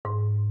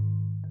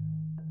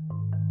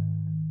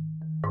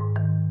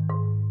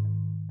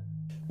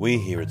We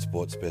here at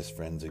Sports Best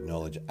Friends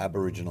acknowledge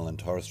Aboriginal and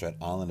Torres Strait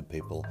Islander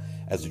people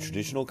as the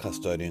traditional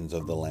custodians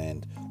of the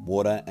land,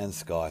 water and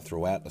sky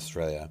throughout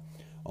Australia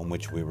on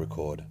which we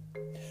record.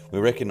 We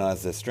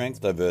recognise their strength,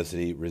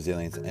 diversity,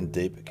 resilience and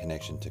deep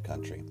connection to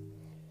country.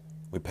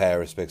 We pay our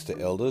respects to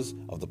elders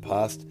of the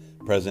past,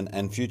 present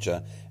and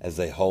future as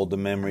they hold the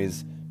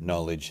memories,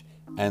 knowledge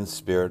and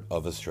spirit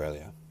of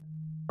Australia.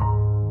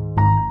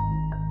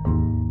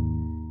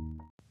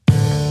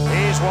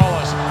 Here's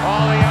Wallace.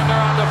 Oh, the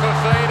under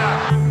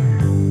Fafita.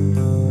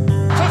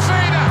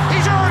 Fafita,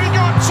 he's already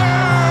got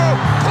two.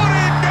 Put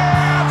him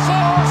down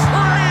for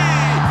three.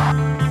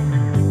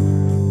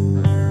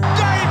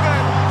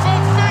 David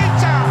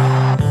Fafita.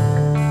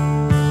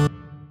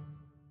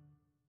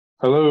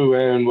 Hello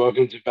and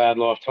welcome to Bad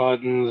Life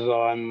Titans.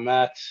 I'm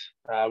Matt.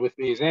 With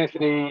me is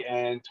Anthony,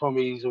 and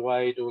Tommy's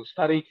away doing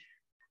study.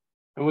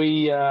 And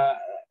we, a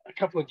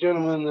couple of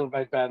gentlemen that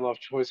made bad life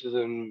choices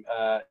and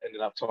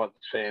ended up Titans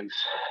fans.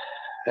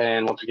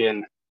 And once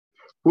again,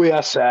 we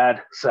are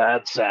sad.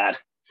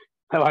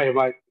 How are you,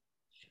 mate?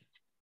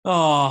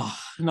 Oh,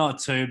 not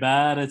too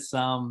bad. It's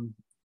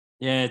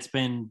it's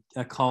been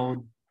a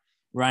cold,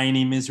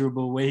 rainy,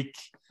 miserable week.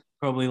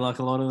 Probably like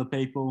a lot of the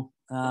people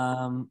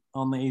on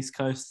the East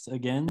Coast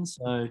again.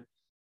 So,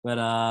 but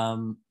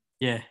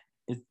it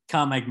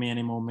can't make me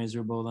any more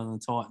miserable than the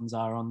Titans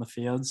are on the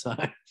field. So,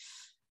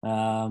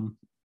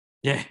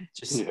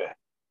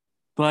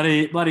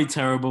 bloody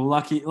terrible.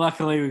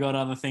 Luckily we got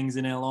other things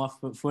in our life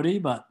but footy,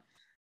 but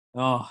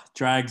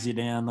drags you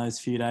down those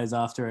few days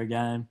after a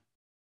game.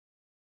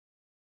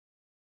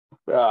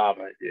 Oh,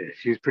 mate, yeah,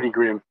 she was pretty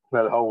grim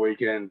that whole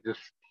weekend.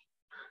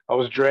 I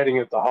was dreading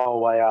it the whole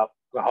way up,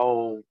 the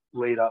whole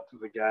lead up to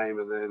the game,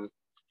 and then,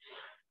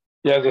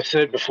 as I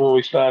said before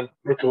we started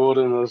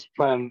recording, I was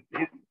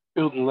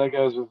building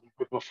Legos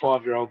with my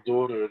 5-year-old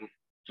daughter and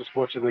just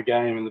watching the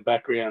game in the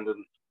background,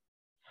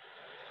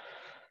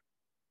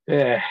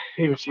 and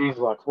even she's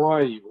like, "Why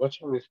are you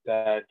watching this,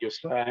 Dad? You're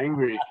so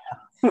angry."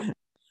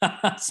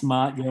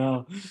 Smart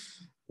girl.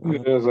 I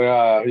was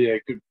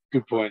like,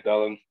 good point,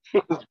 darling.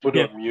 Just put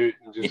her on mute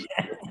and just.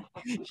 Yeah.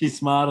 She's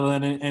smarter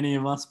than any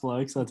of us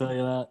blokes, I'll tell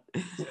you that.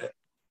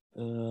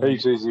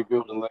 He's easy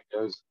building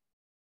Legos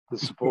to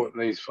support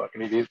these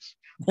fucking idiots.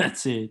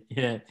 That's it.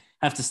 Yeah,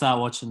 have to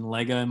start watching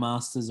Lego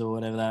Masters or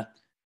whatever that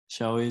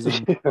show is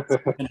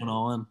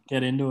on.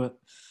 Get into it.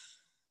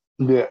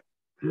 Yeah.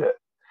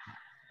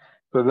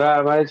 But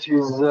no, mate,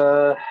 she's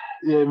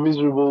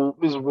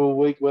miserable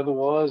week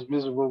weather-wise,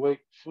 miserable week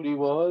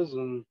footy-wise,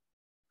 and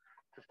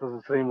just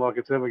doesn't seem like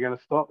it's ever going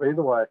to stop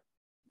either way.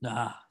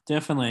 Nah,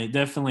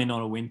 definitely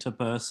not a winter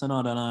person.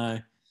 I don't know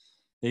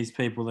these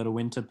people that are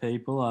winter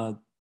people.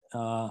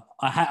 I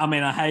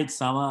hate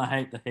summer, I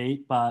hate the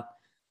heat, but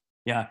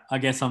yeah, I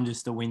guess I'm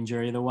just a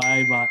whinger either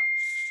way. But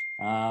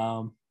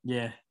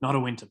not a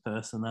winter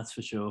person, that's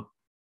for sure.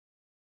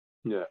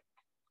 Yeah.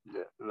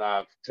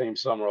 Nah, team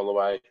summer all the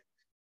way.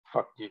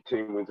 Fuck you,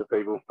 team winter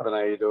people. I don't know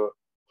how you do it.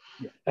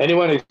 Yeah.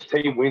 Anyone who's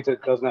team winter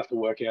doesn't have to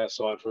work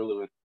outside for a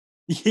living.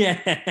 Yeah,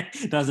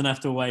 doesn't have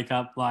to wake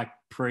up like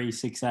pre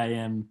 6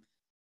 a.m.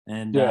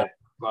 and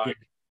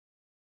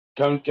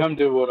come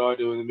do what I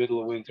do in the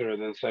middle of winter and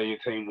then say you're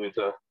team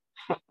winter.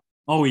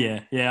 Oh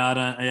yeah, I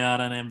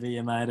don't envy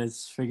you, mate.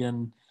 It's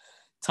friggin'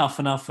 tough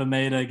enough for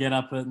me to get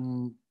up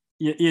and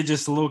you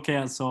just look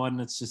outside and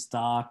it's just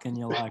dark and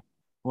you're like,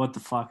 what the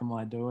fuck am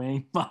I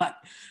doing? But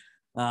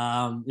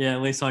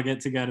at least I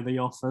get to go to the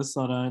office.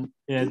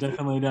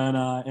 Definitely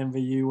don't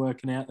envy you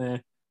working out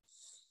there.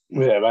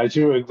 Yeah, mate.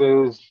 So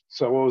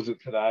what was it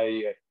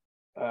today?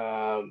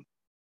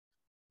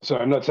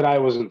 Today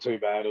wasn't too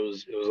bad. It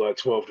was like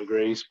 12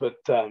 degrees. But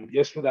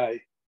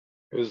yesterday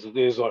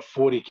there's like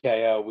 40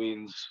 km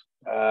winds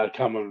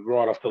coming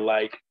right off the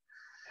lake.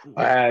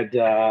 I had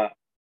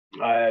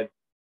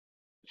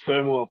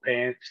thermal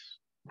pants,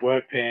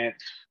 work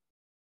pants,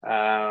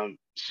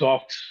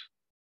 socks,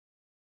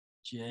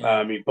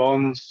 me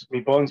Bonds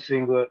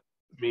singlet,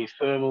 me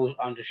thermal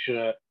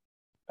undershirt,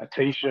 a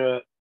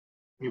t-shirt,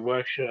 me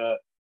work shirt,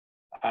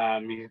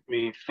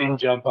 me thin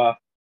jumper,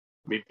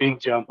 me big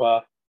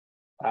jumper,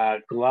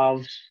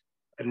 gloves,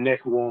 a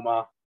neck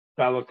warmer,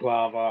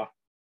 balaclava,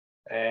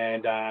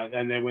 and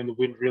then when the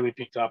wind really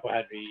picked up, I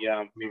had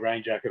me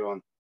rain jacket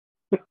on,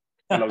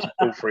 and I was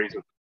full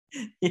freezing.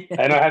 Yeah.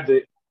 And I had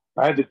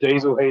the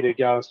diesel heater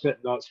go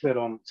set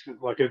on,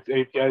 like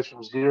it goes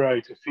from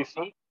 0 to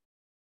 50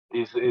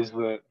 is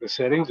the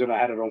settings, and I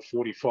had it on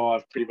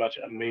 45, pretty much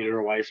a meter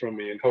away from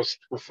me, and I was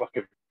still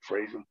fucking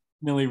freezing.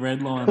 Nearly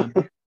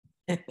redlining.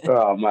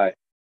 Oh mate.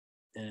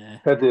 Yeah.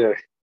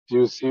 She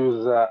was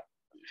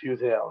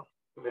hell.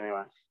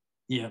 Anyway.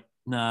 Yep.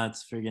 No,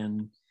 it's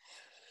friggin'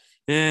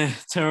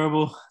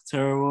 terrible.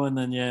 And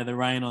then the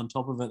rain on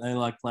top of it, they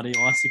like bloody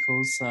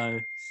icicles.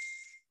 So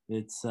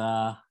it's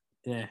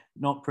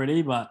not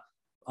pretty, but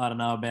I don't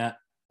know about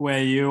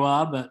where you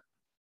are, but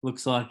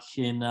looks like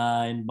in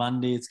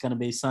Bundy it's going to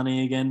be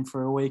sunny again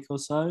for a week or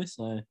so.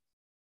 So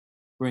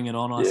bring it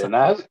on. I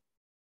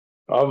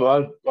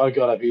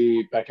got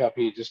back up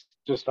here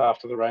just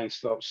after the rain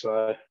stopped.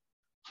 So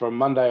from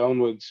Monday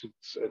onwards,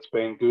 it's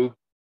been good,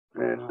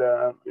 and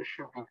it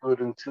should be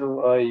good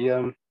until I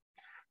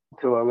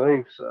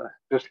leave. So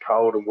just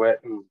cold and wet,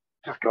 and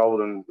just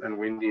cold and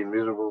windy and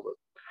miserable.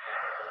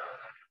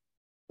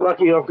 But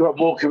lucky I've got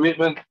more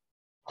commitment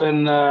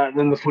than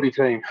the footy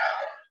team.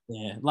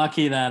 Yeah,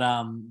 lucky that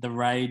the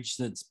rage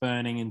that's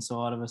burning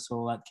inside of us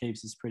all that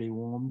keeps us pretty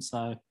warm.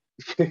 So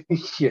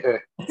yeah,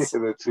 that's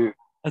it.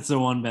 That's the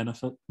one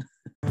benefit.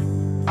 Here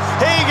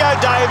you go,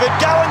 David.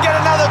 Go and get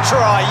another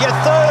try. Your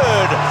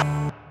third.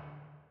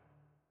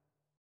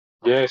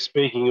 Yeah,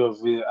 speaking of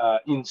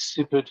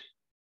insipid,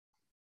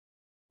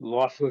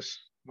 lifeless,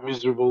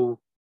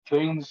 miserable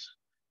things,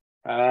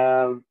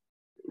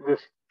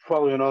 just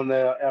following on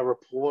our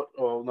report,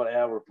 or not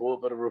our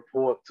report, but a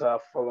report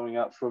following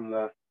up from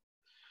the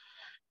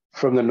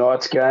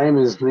Knights game,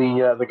 is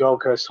the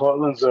Gold Coast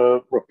Titans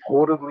are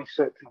reportedly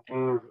set to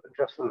give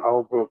Justin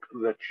Holbrook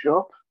the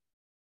chop.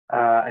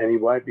 And he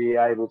won't be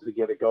able to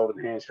get a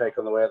golden handshake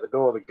on the way out the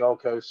door. The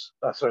Gold Coast,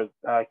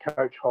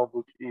 Coach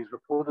Holbrook is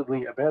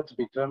reportedly about to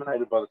be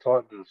terminated by the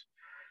Titans.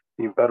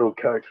 The embattled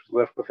coach was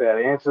left without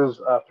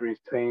answers after his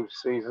team's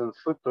season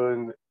slipped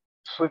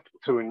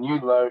to a new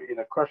low in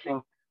a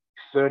crushing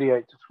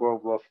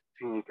 38-12 loss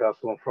to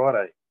Newcastle on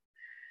Friday.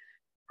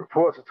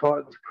 Reports the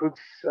Titans could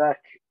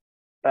sack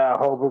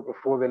Holbrook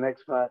before their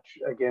next match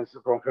against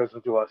the Broncos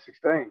on July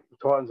 16. The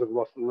Titans have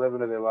lost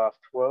 11 of their last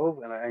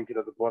 12 and are anchored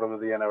at the bottom of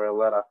the NRL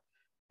ladder.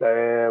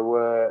 There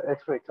were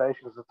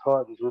expectations the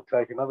Titans would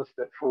take another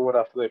step forward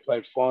after they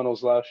played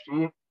finals last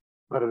year,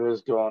 but it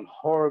has gone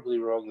horribly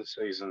wrong this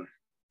season.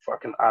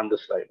 Fucking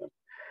understatement.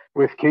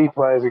 With key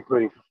players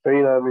including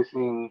Fafita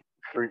missing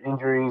through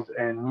injuries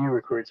and new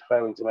recruits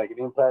failing to make an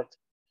impact,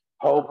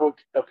 Holbrook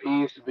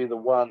appears to be the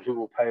one who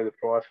will pay the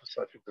price for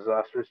such a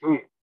disastrous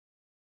year.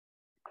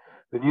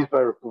 The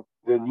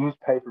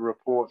newspaper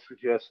report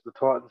suggests the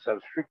Titans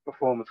have strict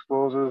performance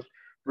clauses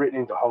written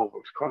into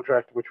Holbrook's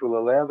contract, which will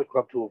allow the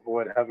club to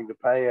avoid having to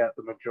pay out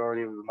the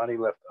majority of the money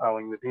left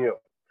owing the deal.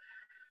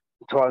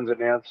 The Titans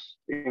announced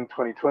in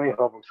 2020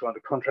 Holbrook signed a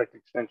contract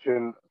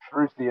extension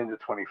through to the end of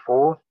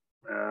 24.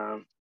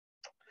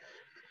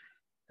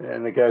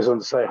 And it goes on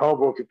to say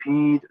Holbrook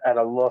appeared at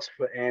a loss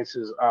for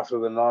answers after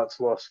the Knights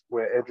lost,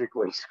 where Edric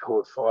Lee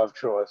scored 5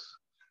 tries.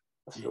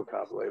 I still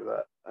can't believe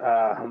that.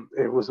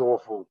 It was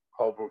awful,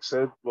 Holbrook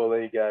said. Well,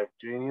 there you go,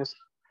 genius.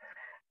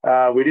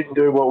 We didn't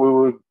know what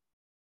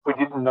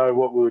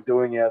we were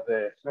doing out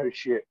there. No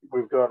shit.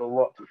 We've got a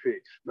lot to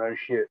fix. No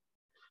shit.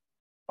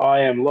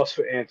 I am lost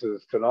for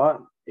answers tonight.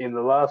 In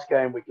the last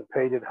game, we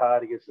competed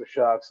hard against the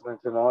Sharks, and then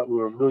tonight we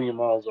were a million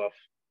miles off.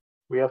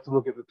 We have to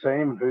look at the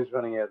team and who's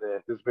running out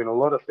there. There's been a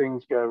lot of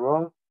things go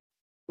wrong.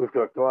 We've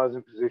got guys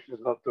in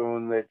positions not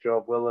doing their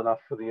job well enough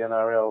for the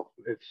NRL.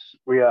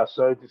 We are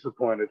so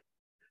disappointed.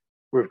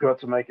 We've got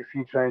to make a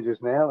few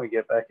changes now and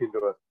get back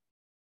into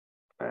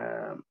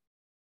it.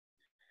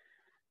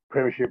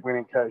 Premiership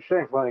winning coach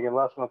Shane Flanagan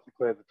last month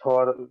declared the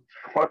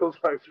titles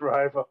hopes were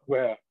over.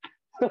 Wow.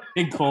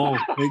 Big call.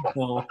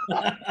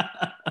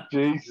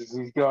 Jesus,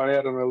 he's going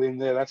out on a limb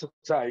there. That's a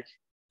take.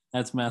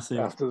 That's massive.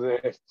 After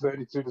their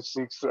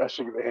 32-6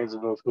 thrashing at the hands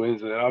of North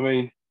Queensland. I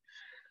mean,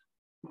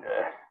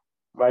 yeah,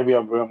 maybe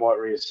I might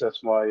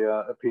reassess my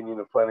opinion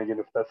of Flanagan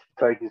if that's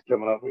the take he's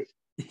coming up with.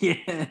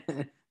 Yeah,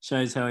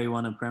 shows how he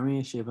won a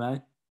premiership, eh?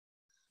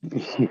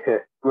 Yeah,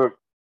 look.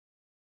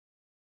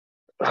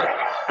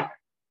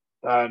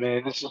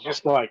 Man, this is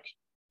just like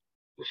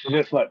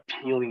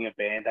peeling a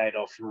Band-Aid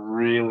off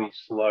really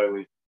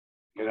slowly.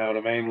 You know what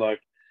I mean?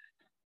 Like,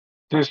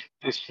 this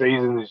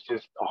season is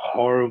just a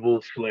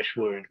horrible flesh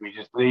wound. We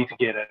just need to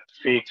get it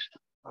fixed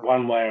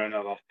one way or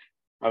another.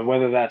 And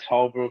whether that's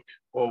Holbrook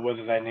or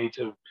whether they need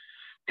to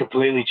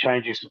completely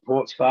change his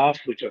support staff,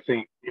 which I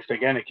think if they're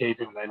going to keep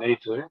him, they need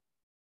to.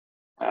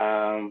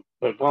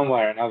 But one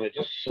way or another,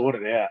 just sort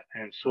it out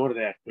and sort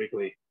it out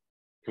quickly,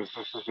 because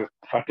this is just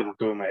fucking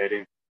doing my head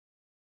in.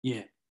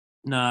 Yeah,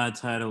 no, I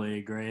totally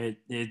agree.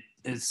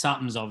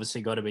 Something's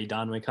obviously got to be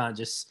done. We can't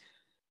just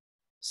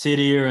sit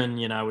here and,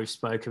 we've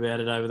spoke about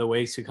it over the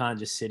weeks. We can't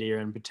just sit here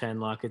and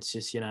pretend like it's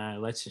just,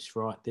 let's just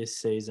write this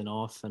season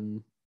off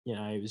and,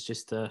 it was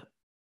just a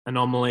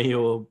anomaly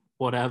or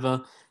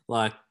whatever.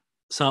 Like,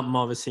 something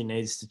obviously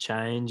needs to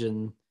change.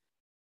 And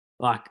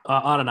like,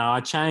 I don't know,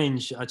 I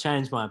change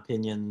my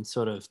opinion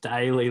sort of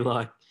daily.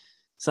 Like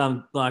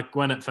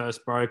when it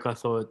first broke, I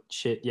thought,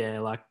 shit, yeah,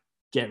 like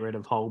get rid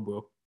of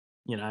Holbrook,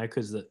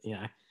 because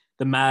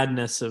the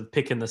madness of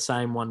picking the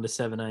same 1 to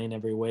 17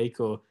 every week,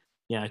 or,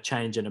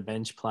 changing a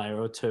bench player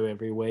or two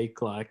every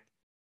week. Like,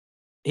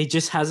 he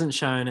just hasn't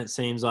shown, it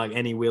seems like,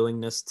 any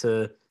willingness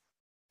to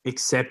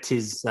accept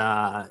his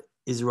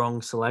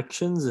wrong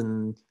selections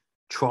and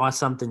try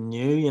something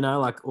new.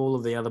 Like all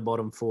of the other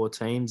bottom 4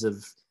 teams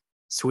have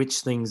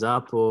switched things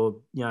up or,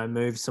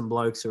 moved some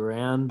blokes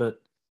around,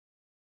 but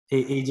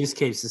he just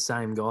keeps the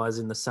same guys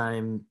in the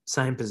same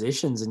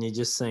positions, and you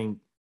just think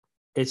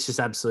it's just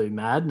absolute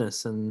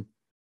madness. And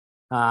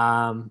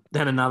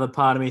then another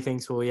part of me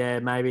thinks, well, yeah,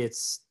 maybe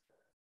it's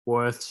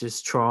worth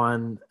just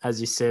trying, as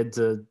you said,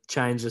 to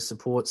change the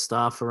support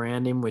staff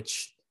around him,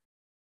 which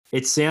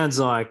it sounds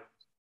like,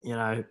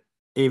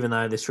 even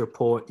though this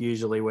report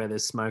usually where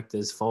there's smoke,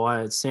 there's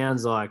fire, it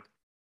sounds like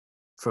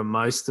from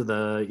most of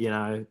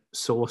the,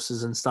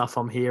 sources and stuff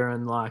I'm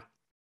hearing, like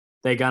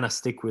they're going to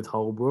stick with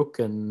Holbrook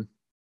and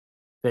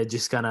they're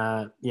just going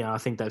to, I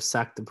think they've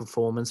sacked the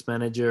performance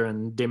manager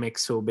and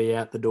Dimick will be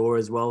out the door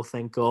as well,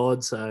 thank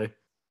God. So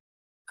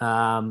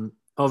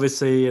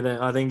obviously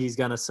I think he's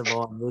going to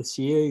survive this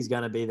year. He's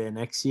going to be there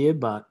next year,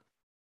 but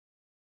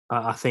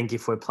I think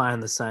if we're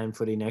playing the same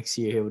footy next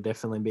year, he'll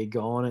definitely be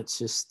gone. It's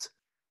just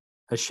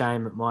a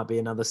shame it might be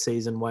another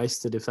season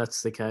wasted if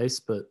that's the case.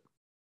 But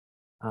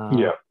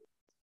yeah,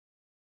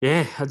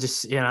 I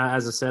just,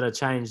 as I said, I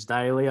change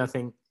daily. I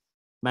think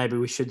maybe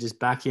we should just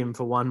back him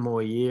for one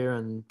more year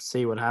and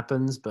see what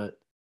happens. But,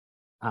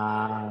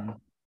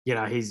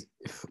 he's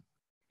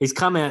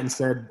come out and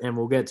said, and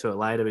we'll get to it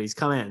later, but he's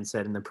come out and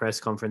said in the press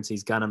conference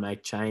he's going to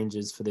make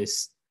changes for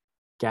this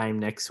game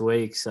next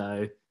week.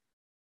 So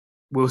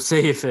we'll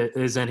see if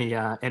there's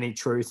any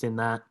truth in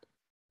that.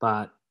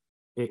 But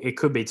it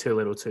could be too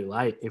little too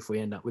late if we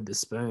end up with the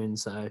spoon.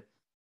 So,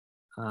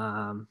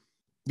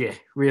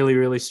 really,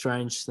 really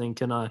strange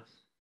thinking. I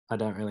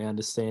don't really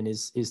understand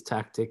his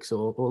tactics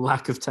or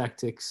lack of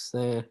tactics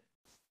there.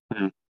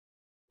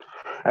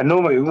 And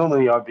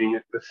normally I'd be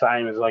the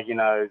same as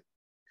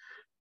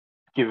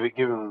give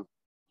him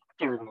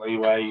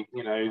leeway,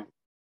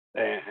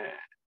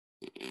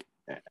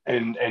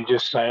 and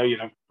just say,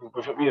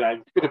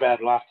 bit of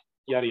bad luck,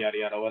 yada yada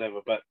yada, whatever.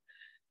 But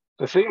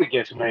the thing that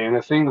gets me, and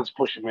the thing that's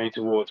pushing me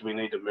towards we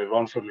need to move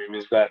on from him,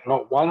 is that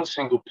not one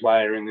single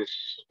player in this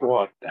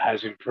squad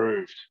has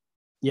improved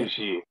this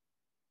year.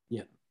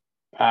 Yeah.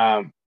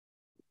 And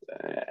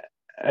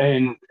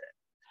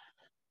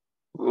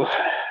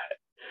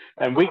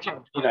we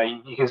can,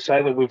 you can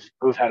say that we've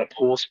had a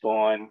poor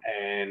spine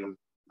and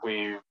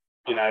we've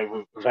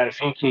had a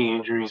few key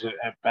injuries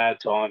at bad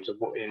times and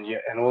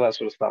all that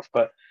sort of stuff.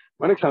 But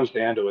when it comes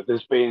down to it,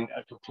 there's been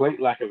a complete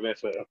lack of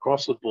effort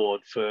across the board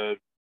for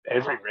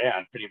every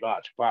round, pretty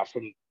much, apart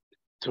from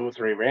 2 or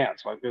 3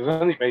 rounds. Like there's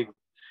only been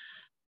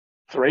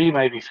 3,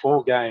 maybe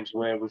 4 games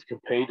where we've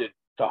competed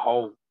the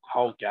whole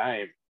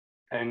game.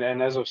 And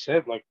as I've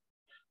said,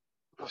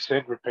 I've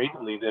said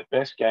repeatedly, the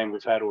best game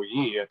we've had all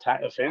year,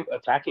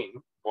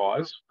 attacking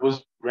wise,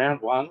 was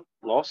round 1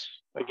 loss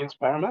against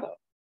Parramatta.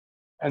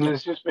 And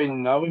there's just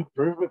been no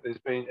improvement.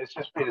 It's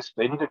just been a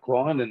steady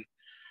decline, and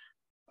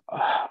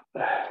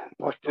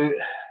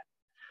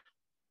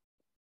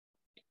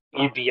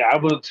you'd be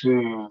able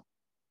to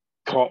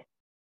cop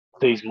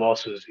these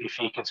losses if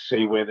you can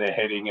see where they're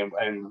heading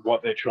and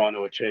what they're trying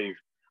to achieve.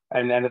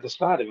 And at the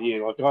start of the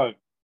year,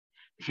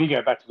 if you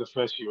go back to the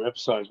first few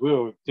episodes, we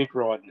were dick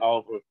riding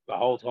Holbrook the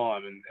whole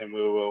time, and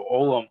we were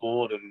all on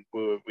board, and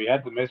we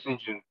had the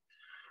message, and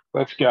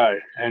let's go.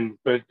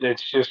 But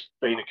it's just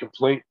been a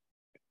complete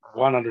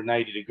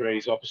 180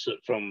 degrees opposite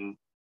from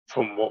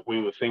what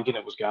we were thinking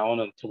it was going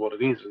and to what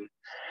it is. And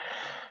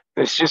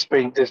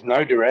there's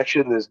no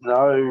direction, there's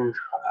no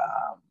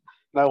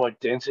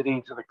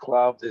identity to the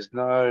club. It's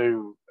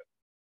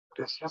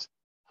just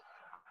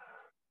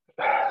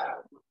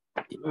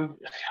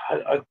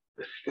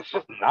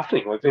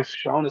nothing. Like they've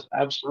shown us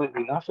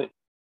absolutely nothing.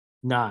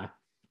 No,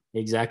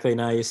 exactly.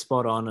 No, you're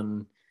spot on.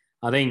 And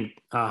I think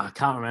I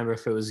can't remember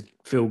if it was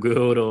Phil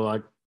Gould or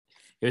it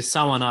was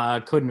someone, I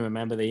couldn't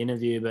remember the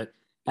interview, but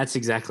that's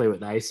exactly what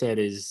they said.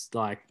 Is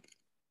like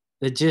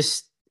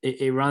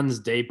it runs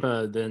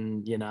deeper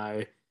than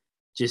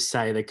just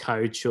say the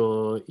coach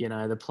or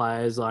the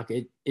players. Like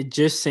it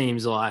just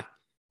seems like,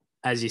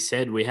 as you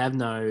said, we have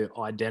no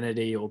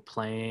identity or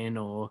plan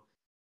or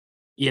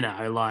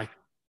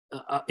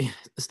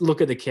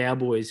look at the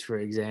Cowboys, for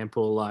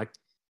example. Like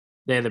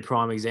they're the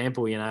prime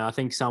example. I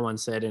think someone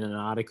said in an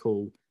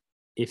article,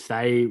 if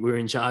they were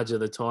in charge of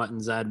the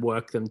Titans, they'd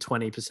work them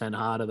 20%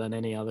 harder than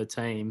any other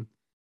team,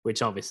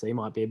 which obviously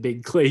might be a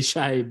big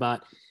cliche,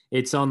 but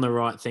it's on the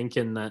right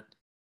thinking that,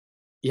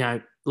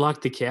 like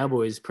the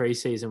Cowboys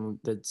preseason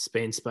that's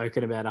been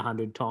spoken about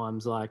 100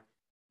 times, like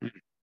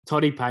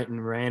Toddy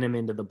Payton ran him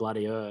into the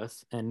bloody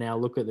earth, and now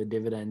look at the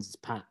dividends it's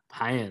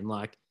paying.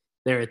 Like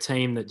they're a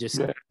team that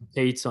just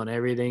competes on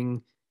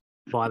everything.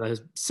 By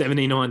the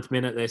 79th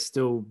minute, they're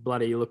still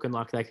bloody looking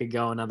like they could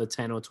go another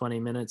 10 or 20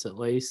 minutes at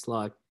least.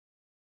 Like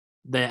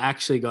they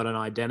actually got an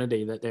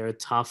identity that they're a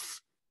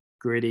tough,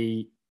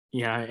 gritty,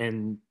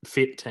 and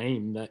fit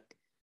team that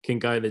can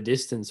go the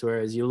distance.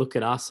 Whereas you look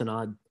at us and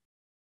I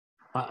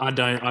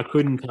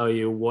couldn't tell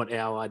you what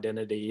our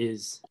identity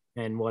is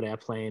and what our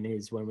plan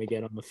is when we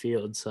get on the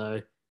field.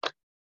 So,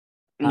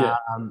 I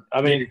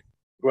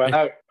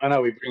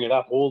know we bring it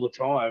up all the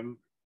time.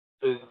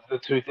 The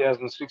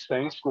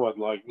 2016 squad,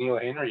 like Neil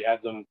Henry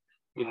had them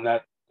in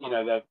that,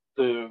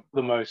 the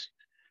most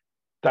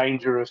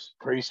dangerous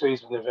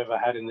preseason they've ever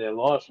had in their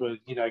life, where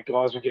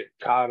guys would get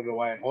carted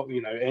away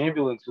in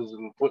ambulances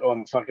and put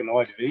on fucking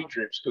IV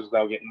drips because they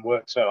were getting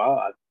worked so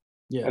hard.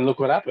 Yeah. And look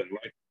what happened.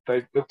 Like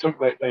they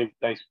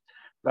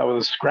were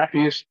the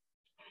scrappiest,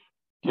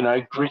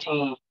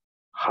 gritty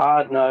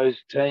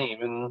hard-nosed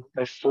team, and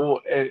they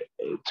fought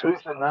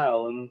tooth and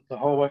nail and the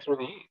whole way through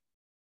the year.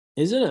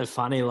 Isn't it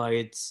funny?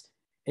 Like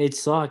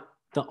it's like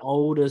the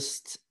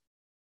oldest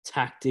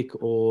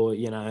tactic or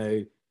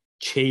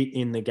cheat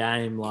in the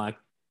game, like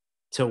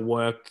to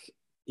work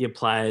your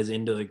players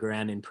into the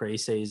ground in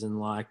preseason.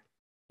 Like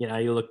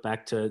you look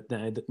back to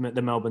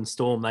the Melbourne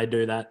Storm, they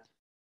do that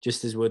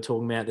just as we're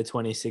talking about the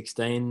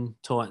 2016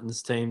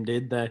 Titans team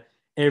did.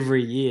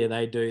 Every year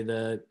they do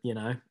the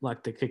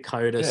like the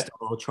Kokoda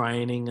style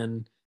training,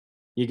 and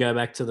you go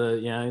back to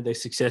the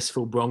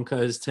successful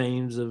Broncos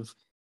teams of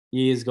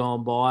years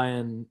gone by,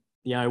 and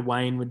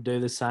Wayne would do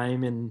the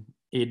same, and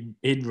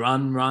he'd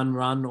run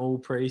all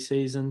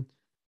preseason.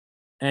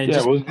 And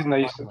didn't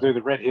they used to do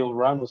the Red Hill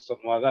run or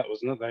something like that,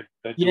 wasn't it?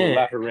 They'd do a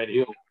lap of Red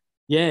Hill.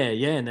 Yeah,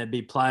 and there'd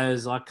be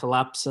players like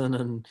collapsing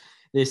and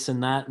this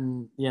and that,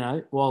 and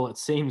while it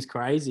seems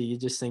crazy, you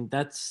just think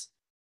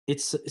it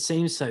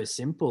seems so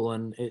simple,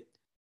 and it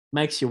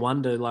makes you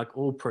wonder, like,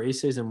 all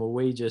preseason, were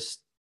we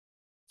just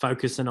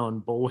focusing on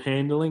ball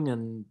handling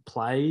and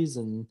plays?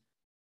 And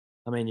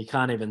I mean, you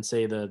can't even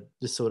see the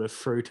sort of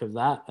fruit of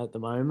that at the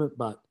moment,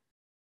 but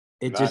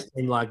it just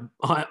seemed like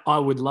I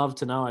would love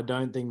to know. I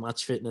don't think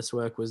much fitness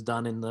work was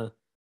done in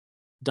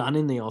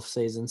the off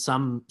season.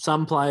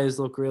 Some players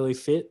look really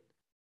fit,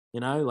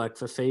 like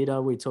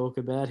Fafita we talk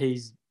about.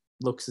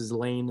 Looks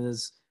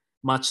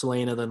much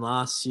leaner than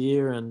last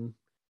year, and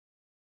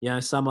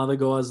some other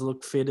guys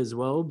look fit as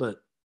well,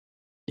 but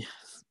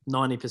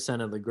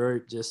 90% of the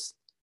group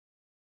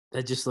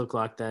they just look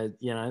like they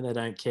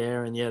don't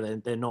care, and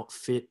they're not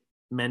fit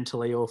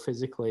mentally or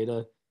physically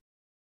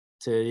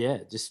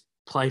to just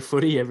play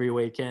footy every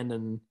weekend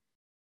and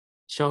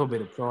show a bit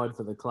of pride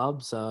for the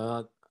club.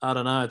 So I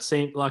don't know. It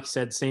seemed, like I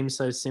said, seems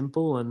so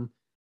simple, and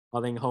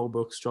I think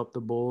Holbrook's dropped the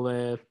ball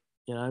there.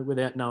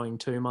 Without knowing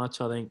too much,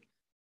 I think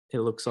it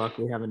looks like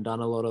we haven't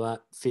done a lot of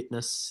that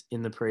fitness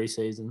in the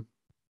preseason.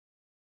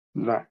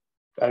 No,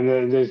 and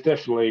there's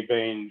definitely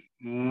been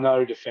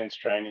no defence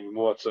training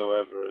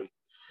whatsoever.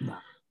 No.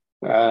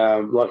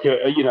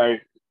 You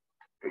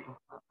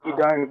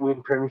don't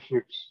win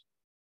premierships.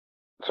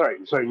 Sorry,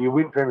 you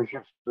win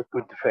premierships with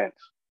good defence,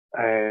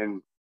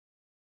 and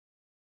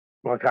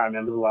I can't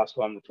remember the last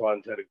time the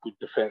Titans had a good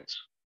defence.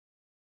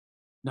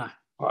 No.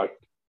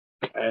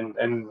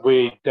 And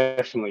we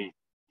definitely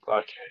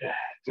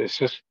it's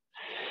just,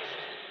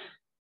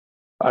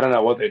 I don't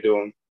know what they're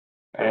doing,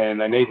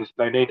 and they need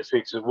to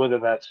fix it. Whether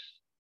that's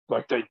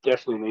they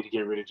definitely need to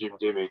get rid of Jim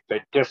Dimmick.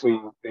 They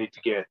definitely need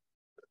to get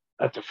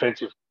a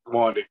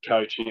defensive-minded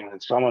coach in,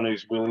 and someone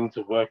who's willing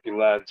to work your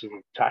lads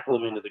and tackle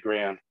them into the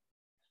ground.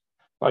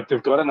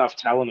 They've got enough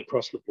talent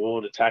across the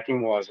board,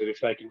 attacking-wise, that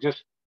if they could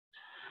just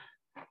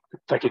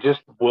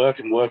work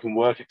and work and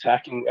work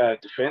attacking,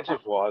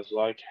 defensive-wise,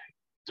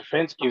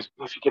 defense gives,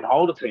 if you can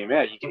hold a team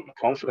out, you get your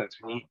confidence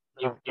and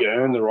you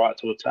earn the right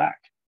to attack.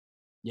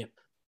 Yep.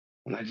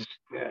 And they just,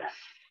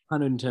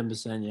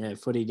 110%,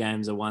 footy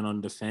games are won on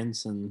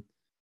defence, and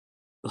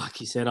like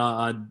you said,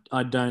 I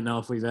don't know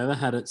if we've ever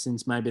had it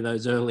since maybe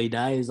those early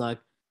days, like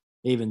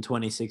even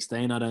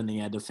 2016. I don't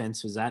think our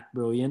defence was that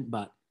brilliant,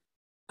 but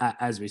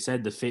as we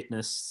said, the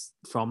fitness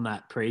from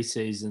that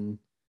preseason,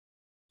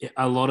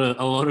 a lot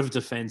of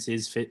defence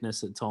is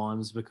fitness at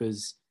times,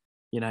 because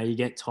you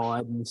get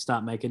tired and you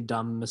start making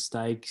dumb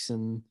mistakes,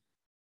 and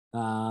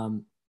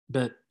and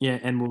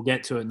we'll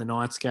get to it in the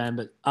Knights game,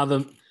 but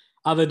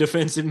other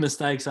defensive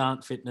mistakes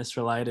aren't fitness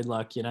related,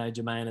 like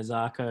Jermaine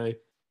Azarko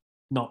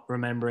not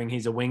remembering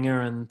he's a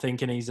winger and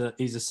thinking he's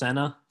a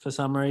centre for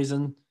some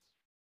reason.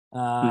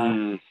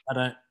 I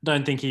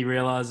don't think he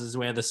realises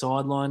where the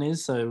sideline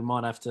is, so we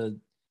might have to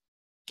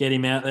get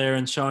him out there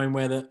and show him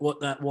what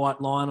that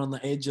white line on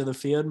the edge of the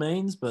field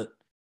means. But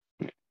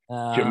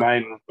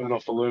Jermaine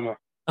Nofaluma.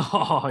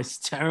 Oh, it's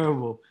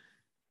terrible.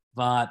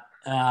 But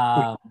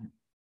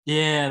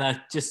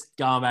just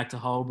going back to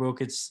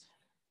Holbrook, it's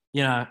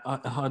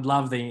I'd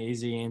love the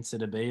easy answer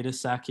to be to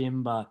sack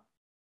him, but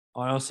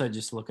I also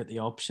just look at the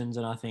options,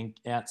 and I think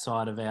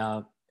outside of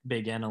our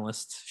big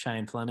analyst,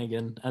 Shane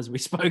Flanagan, as we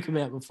spoke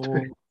about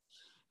before,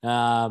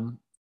 and,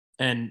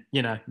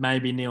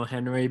 maybe Neil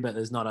Henry, but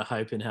there's not a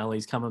hope in hell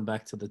he's coming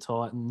back to the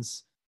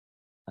Titans.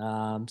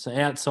 So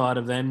outside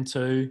of them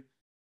two,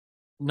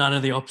 none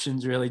of the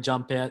options really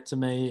jump out to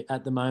me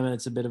at the moment.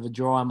 It's a bit of a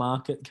dry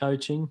market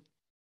coaching.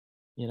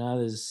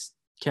 There's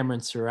Cameron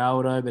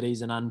Ciraldo, but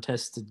he's an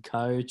untested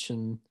coach,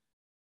 and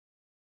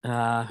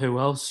who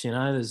else?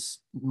 There's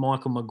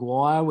Michael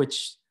Maguire,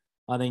 which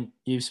I think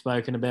you've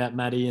spoken about,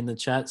 Matty, in the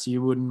chat, so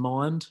you wouldn't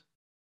mind.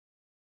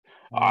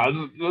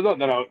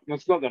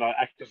 It's not that I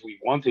actively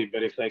want him,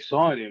 but if they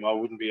sign him, I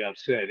wouldn't be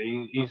upset.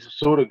 He's the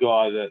sort of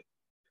guy that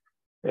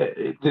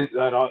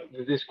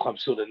this club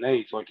sort of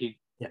needs.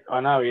 I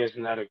know he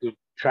hasn't had a good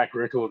track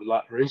record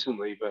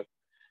recently, but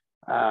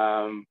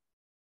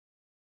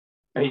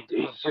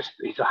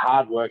he's a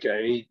hard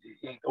worker. He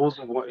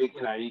also,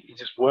 he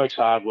just works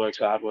hard,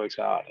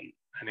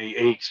 and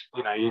he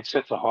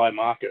sets a high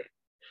marker.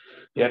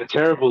 He had a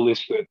terrible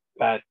list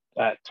at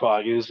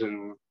Tigers,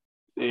 and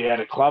he had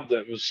a club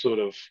that was sort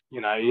of, you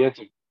know, he had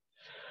to,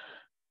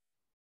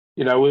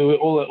 you know, we were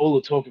all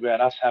the talk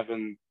about us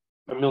having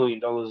 $1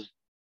 million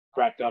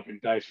wrapped up in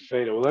Dave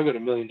Fifita. Well, they got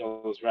 $1 million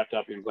wrapped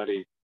up in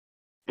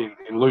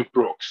in Luke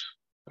Brooks.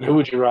 Yeah. Who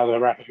would you rather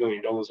wrap $1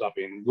 million up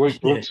in, Luke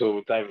Brooks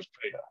or David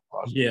Fifita?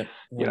 Like, Yeah,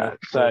 you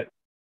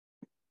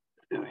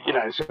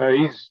know, so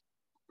he's,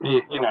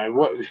 you know,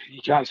 what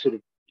you can't sort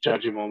of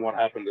judge him on what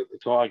happened at the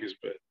Tigers,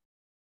 but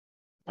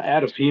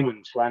out of him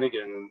and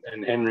Flanagan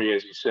and Henry,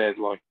 as you said,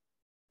 like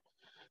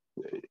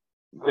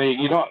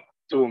you're not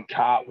doing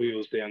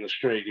cartwheels down the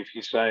street if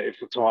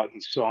the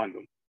Titans signed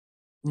them.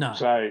 No.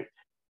 So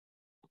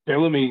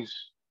Bellamy's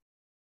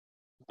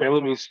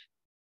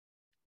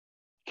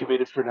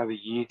committed for another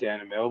year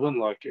down in Melbourne.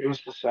 Like,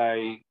 who's to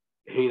say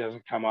he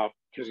doesn't come up,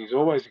 because he's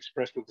always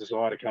expressed a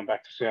desire to come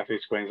back to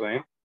Southeast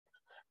Queensland.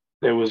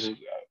 There was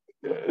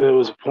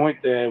a point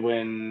there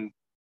when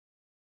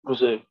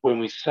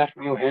we sacked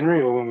Neil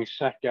Henry or when we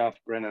sacked Garth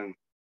Brennan.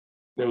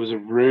 There was a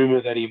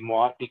rumor that he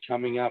might be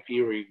coming up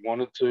here, or he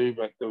wanted to,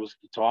 but the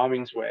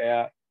timings were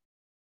out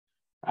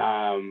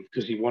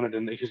because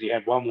he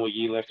had one more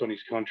year left on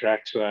his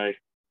contract. So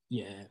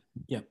yeah,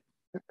 yep.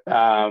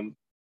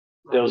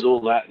 There was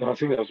all that. I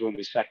think that was when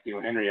we sacked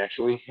Neil Henry,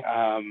 actually,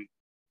 and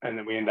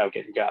then we ended up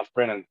getting Garth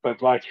Brennan.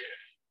 But like,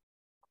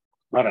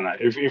 I don't know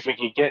if we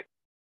could get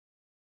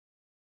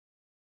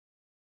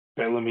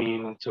Bellamy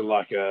into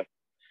like a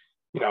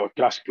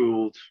Gus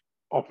Gould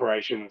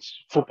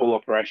football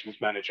operations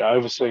manager,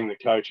 overseeing the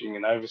coaching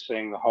and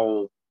overseeing the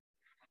whole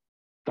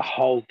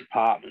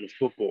department of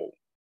football,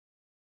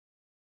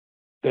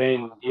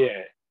 then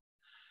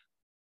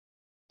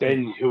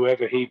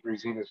whoever he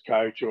brings in as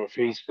coach, or if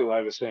he's still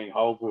overseeing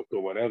Holbrook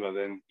or whatever,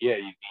 then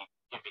you'd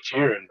be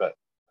cheering. But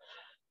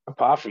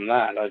apart from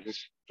that, I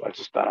just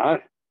don't know.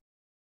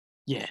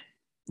 Yeah,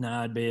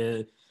 no,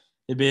 it'd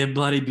be a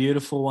bloody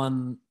beautiful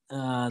one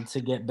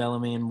to get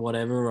Bellamy in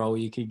whatever role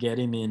you could get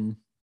him in.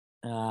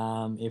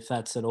 If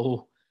that's at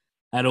all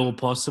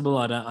possible.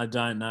 I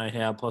don't know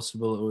how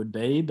possible it would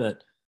be,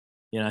 but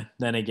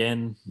then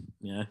again,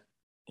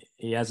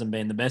 he hasn't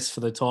been the best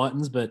for the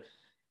Titans, but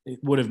it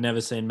would have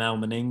never seen Mal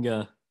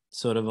Meninga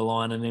sort of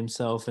aligning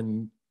himself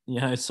and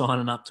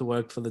signing up to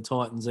work for the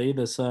Titans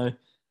either. So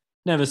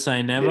never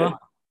say never.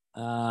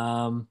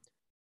 Yeah.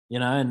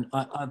 And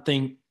I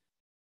think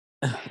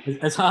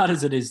as hard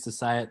as it is to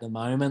say at the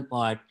moment,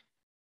 like,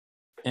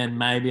 and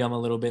maybe I'm a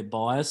little bit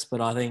biased, but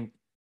I think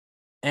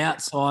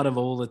out of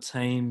all the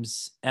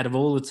teams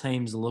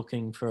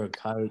looking for a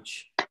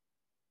coach,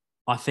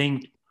 I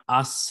think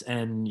us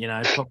and,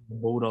 probably the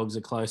Bulldogs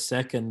are close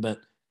second, but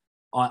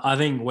I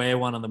think we're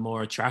one of the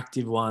more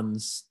attractive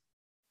ones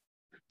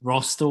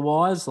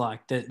roster-wise.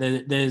 Like,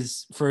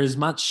 there's, for as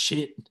much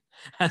shit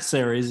as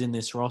there is in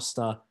this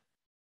roster,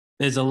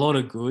 there's a lot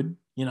of good.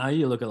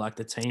 You look at like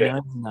the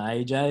Tinos and the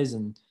AJs,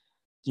 and,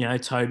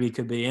 Toby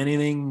could be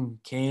anything,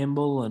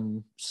 Campbell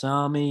and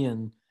Sami,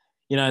 and,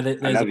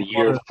 there's another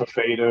year of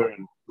Fifita,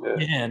 and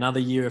another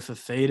year of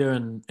Fifita,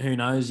 and who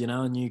knows,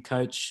 a new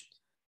coach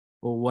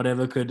or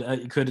whatever could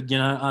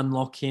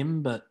unlock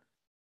him. But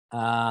so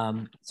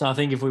I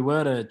think if we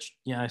were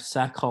to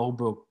sack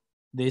Holbrook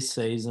this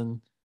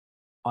season,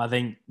 I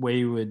think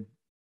we would,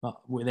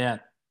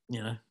 without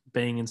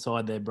being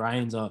inside their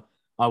brains, I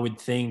would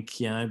think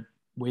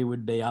we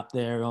would be up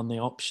there on the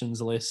options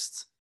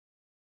list.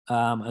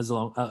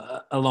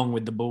 Along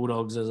with the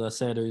Bulldogs, as I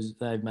said,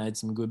 they've made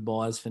some good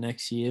buys for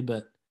next year.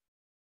 But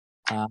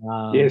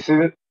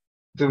so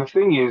the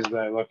thing is,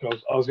 though, like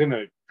I was in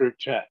a group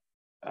chat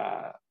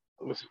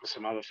with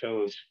some other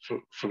fellas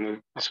from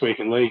the This Week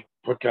in League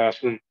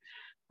podcast, and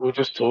we were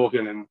just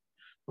talking, and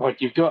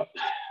like, you've got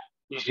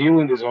New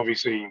Zealand is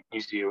obviously New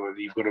Zealand.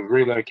 You've got to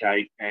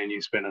relocate, and you're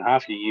spending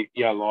half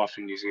your life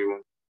in New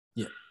Zealand.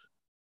 Yeah,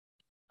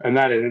 and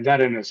that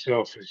in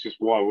itself is just,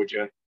 why would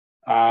you?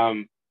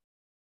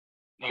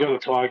 You got the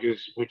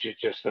Tigers, which is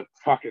just a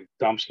fucking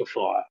dumpster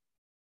fire.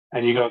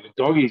 And you got the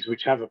Doggies,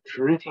 which have a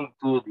pretty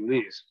good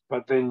list,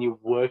 but then you're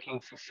working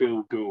for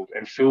Phil Gould,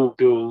 and Phil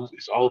Gould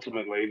is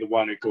ultimately the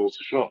one who calls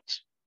the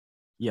shots.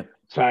 Yep.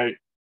 So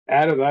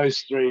out of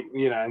those three,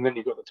 and then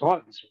you've got the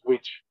Titans,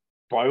 which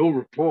by all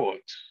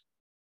reports,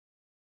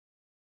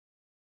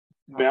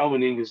 Mal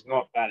Meninga's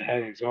not that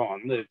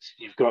hands-on.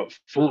 You've got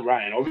full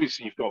reign.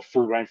 Obviously, you've got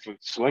full reign for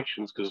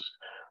selections, because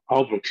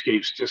Holbrook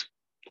keeps just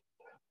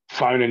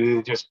phoning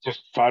in, just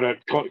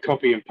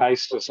copy and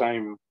paste the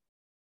same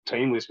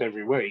team list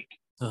every week.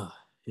 Oh,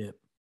 yeah.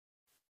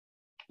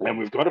 And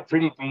we've got a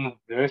pretty big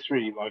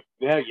nursery. Like,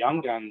 our young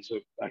guns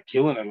are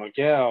killing it. Like,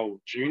 our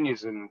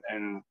juniors and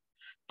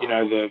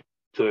the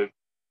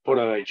what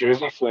are they,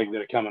 Jersey Flag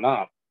that are coming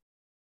up.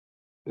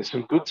 There's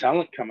some good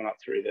talent coming up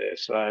through there.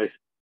 So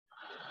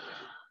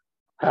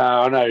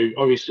I know,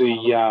 obviously,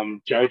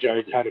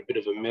 Jojo had a bit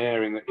of a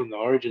mare in the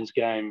Origins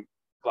game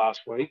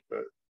last week,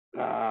 but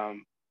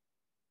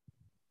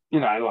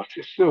like,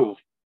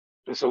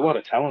 there's a lot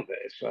of talent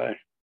there. So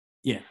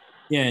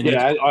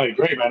I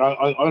agree, man.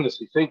 I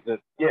honestly think that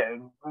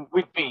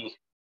we'd be,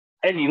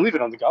 and you live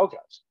it on the Gold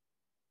Coast.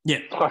 Yeah,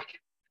 like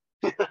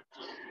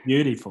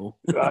Beautiful.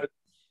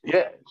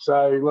 Yeah,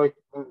 so like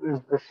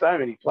there's so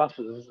many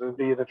pluses. It'd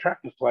be an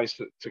attractive place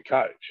to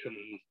coach, and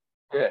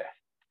yeah,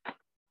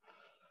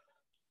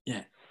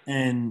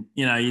 and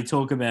you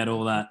talk about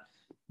all that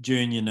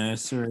junior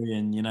nursery,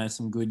 and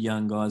some good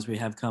young guys we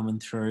have coming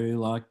through,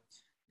 like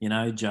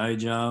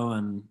Jojo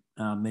and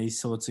these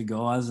sorts of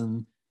guys,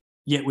 and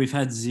yet we've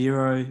had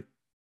 0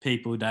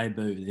 people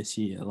debut this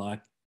year.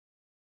 Like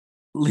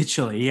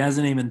literally, he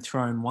hasn't even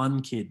thrown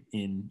one kid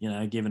in,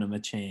 giving him a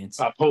chance.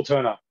 Paul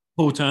Turner.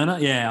 Paul Turner,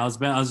 yeah, I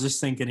was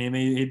just thinking him.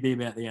 He'd be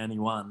about the only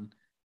one.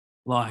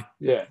 Like,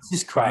 yeah, it's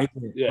just crazy.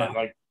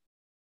 Yeah,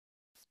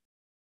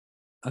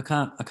 I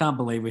can't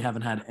believe we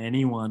haven't had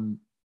anyone,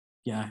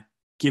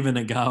 given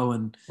a go.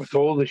 And with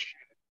all the shit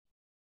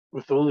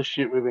we've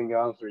been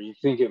going through, you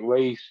think at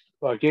least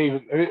like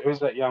even who's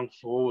that young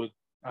forward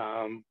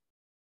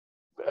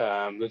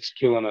that's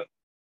killing it,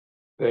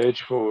 the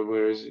edge forward.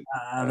 Where is it?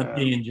 The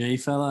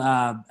PNG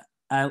fella,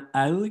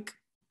 Alec.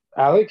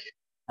 Alec,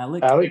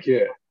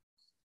 yeah.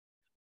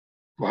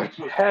 Like,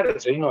 how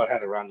does he not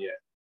had a run yet?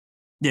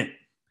 Yeah,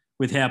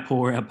 with how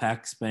poor our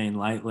pack's been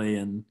lately,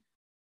 and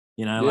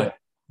like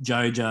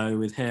Jojo,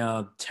 with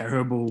how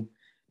terrible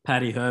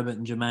Paddy Herbert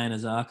and Jermaine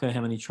Azarko, how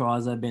many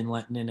tries they've been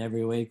letting in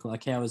every week.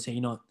 Like, how is he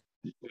not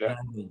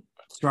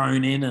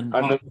thrown in? And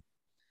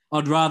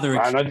I'd rather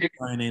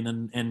thrown in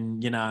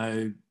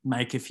and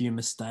make a few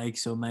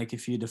mistakes or make a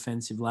few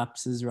defensive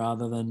lapses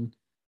rather than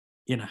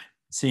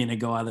seeing a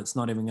guy that's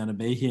not even going to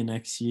be here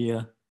next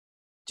year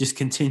just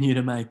continue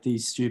to make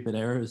these stupid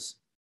errors.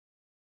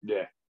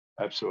 Yeah,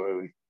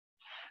 absolutely.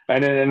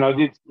 And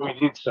we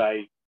did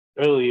say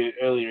earlier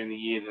in the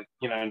year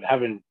that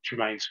having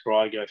Tremaine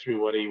Spry go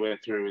through what he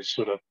went through is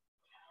sort of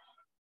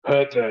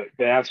hurt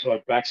the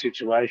outside back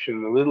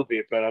situation a little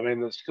bit, but I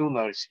mean there's still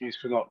no excuse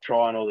for not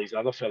trying all these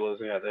other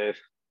fellas out there.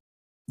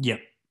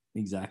 Yep,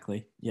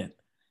 exactly. Yeah.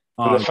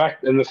 The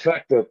fact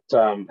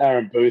that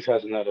Aaron Booth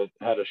hasn't had a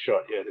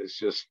shot yet is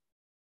just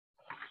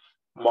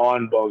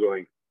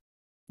mind-boggling.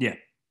 Yeah,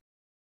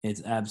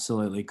 it's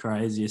absolutely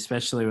crazy,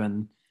 especially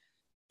when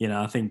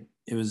I think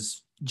it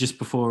was just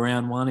before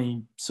round 1.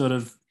 He sort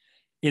of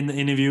in the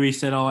interview he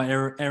said, "Oh,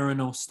 Aaron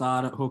will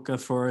start at hooker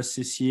for us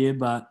this year,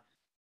 but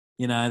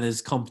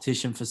there's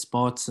competition for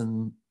spots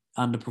and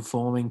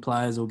underperforming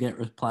players will get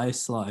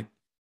replaced." Like,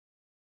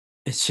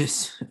 it's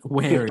just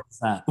where is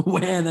that?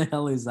 Where the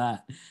hell is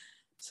that?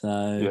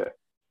 So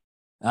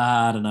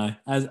I don't know.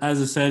 As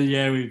I said,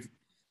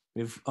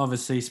 we've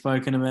obviously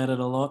spoken about it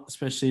a lot,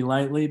 especially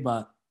lately.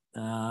 But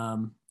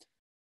from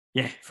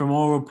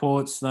all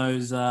reports,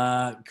 those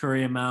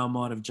Courier Mail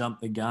might have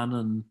jumped the gun,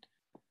 and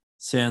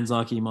sounds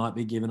like he might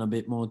be given a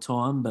bit more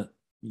time. But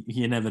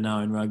you never know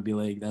in rugby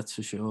league, that's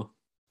for sure.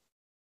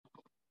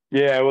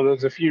 Yeah, well,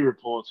 there's a few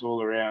reports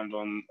all around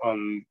on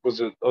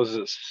was it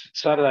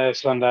Saturday or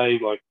Sunday?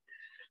 Like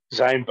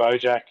Zane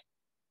Bojack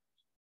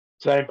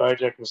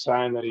was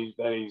saying that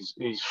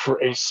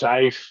he's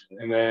safe,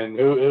 and then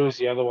who was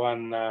the other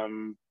one?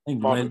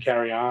 Michael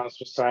Carianis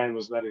was saying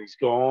was that he's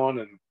gone,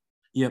 and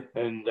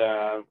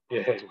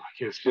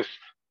it's just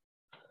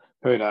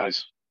who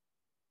knows.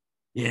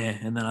 Yeah,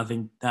 and then I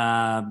think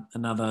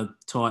another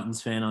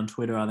Titans fan on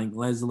Twitter, I think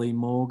Leslie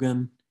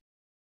Morgan,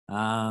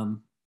 I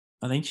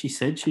think she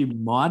said she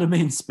might have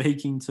been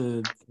speaking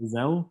to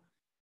Zell,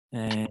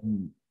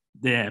 and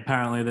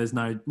apparently there's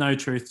no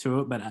truth to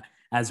it. But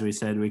as we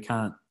said, we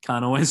can't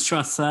always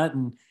trust that,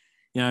 and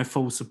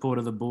full support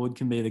of the board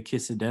can be the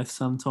kiss of death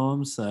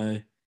sometimes. So,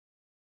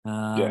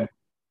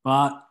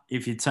 but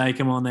if you take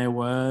them on their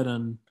word,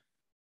 and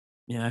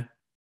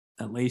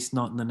at least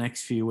not in the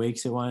next few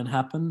weeks, it won't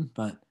happen.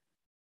 But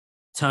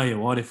tell you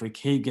what, if we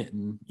keep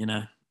getting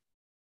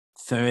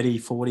 30,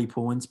 40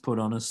 points put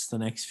on us the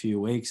next few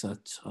weeks, I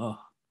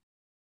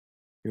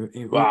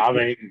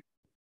mean,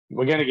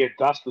 we're going to get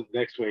dusted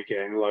next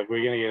weekend. Like,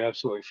 we're going to get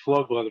absolutely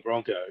flogged by the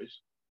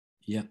Broncos.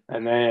 Yeah.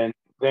 And then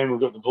we've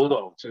got the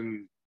Bulldogs,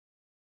 and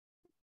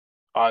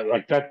I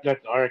like that.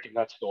 I reckon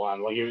that's the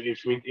one. Like,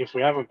 if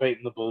we haven't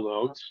beaten the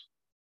Bulldogs,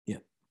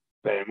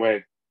 then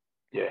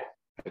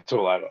it's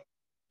all over.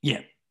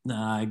 Yeah, no,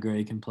 I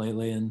agree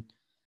completely, and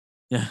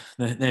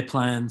they're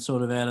playing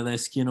sort of out of their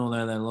skin,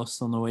 although they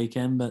lost on the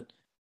weekend. But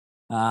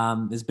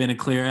there's been a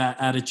clear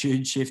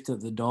attitude shift at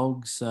the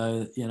Dogs,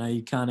 so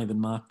you can't even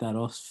mark that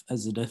off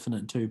as a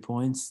definite 2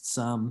 points.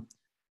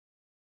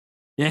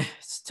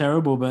 It's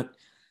terrible, but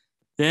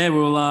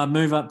we'll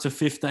move up to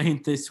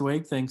 15th this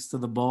week thanks to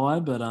the bye.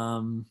 But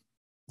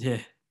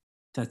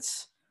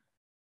that's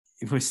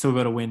if we've still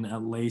got to win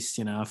at least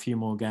a few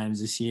more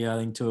games this year, I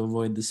think, to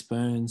avoid the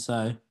spoon.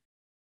 So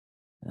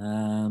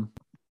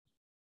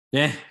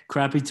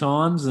crappy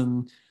times,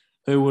 and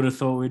who would have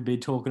thought we'd be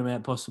talking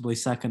about possibly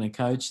sacking a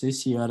coach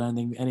this year? I don't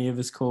think any of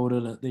us called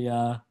it at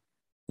the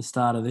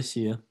start of this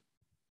year.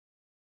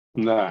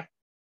 No,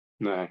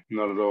 not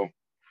at all.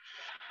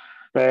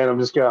 Man, I'm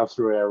just going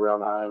through our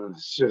run home, and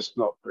it's just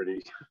not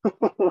pretty.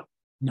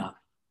 No.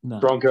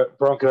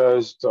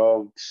 Broncos,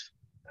 Dogs,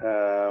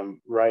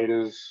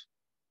 Raiders,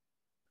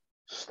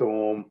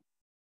 Storm,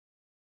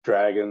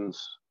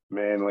 Dragons,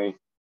 Manly,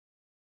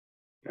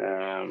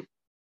 Where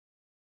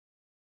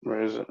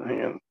is it?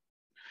 Hang on.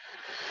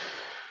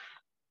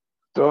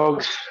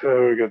 Dogs.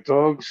 We got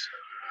Dogs,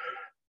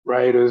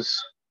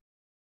 Raiders,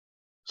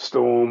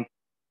 Storm,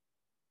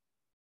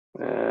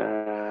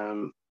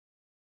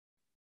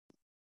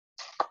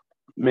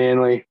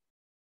 Manly,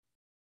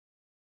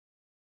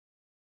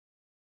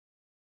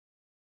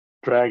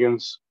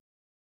 Dragons,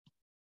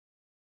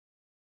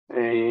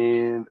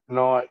 and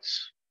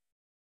Knights,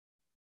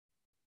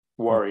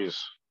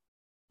 Warriors.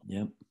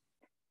 Yep.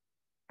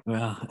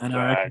 Well, and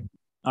I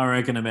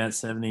reckon about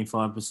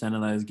 75%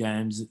 of those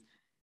games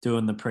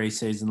doing the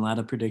preseason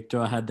ladder predictor,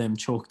 I had them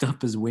chalked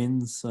up as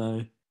wins.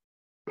 So,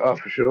 oh,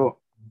 for sure.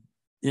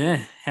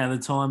 Yeah, how the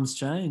times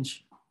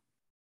change.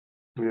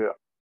 Yeah.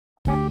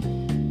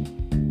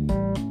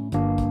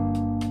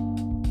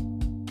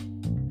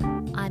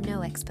 I'm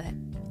no expert.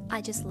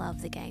 I just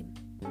love the game.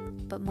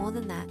 But more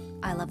than that,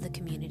 I love the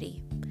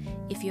community.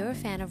 If you're a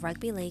fan of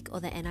rugby league or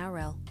the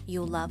NRL,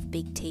 you'll love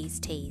Big T's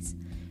Tees.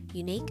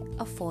 Unique,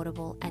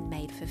 affordable, and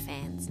made for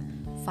fans.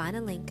 Find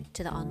a link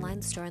to the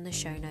online store in the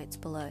show notes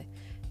below.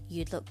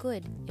 You'd look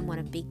good in one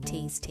of Big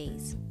T's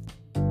tees.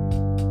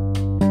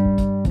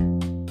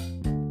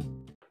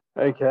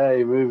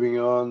 Okay, moving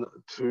on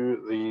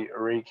to the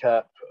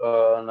recap.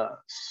 On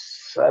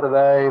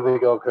Saturday, the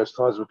Gold Coast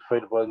Titans were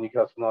defeated by the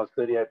Newcastle Knights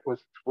 38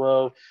 points to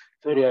 12.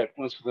 38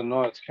 points for the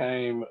Knights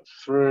came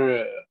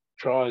through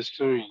tries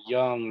to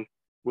Young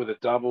with a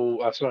Young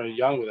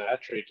with a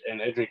hat-trick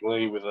and Edric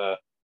Lee with a,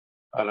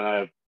 I don't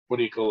know, what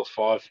do you call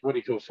five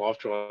tries?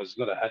 It's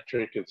not a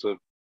hat-trick, it's a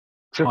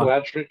triple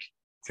hat-trick.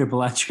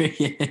 Triple hat-trick,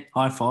 yeah.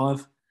 High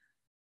five.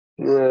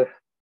 Yeah.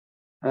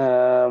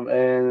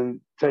 And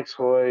Tex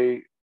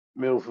Hoy,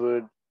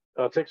 Milford,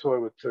 Tex Hoy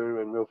with 2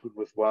 and Milford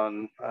with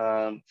 1.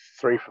 3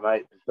 from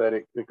 8,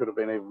 pathetic. There could have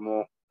been even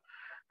more.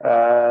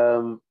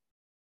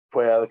 Wow,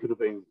 there could have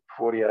been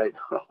 48.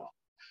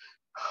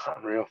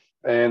 Unreal.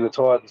 And the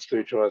Titans'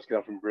 2 tries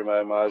come from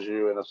Brimo,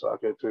 Marju, and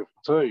Osako 2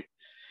 for 2.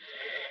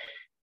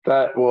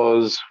 That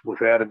was,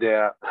 without a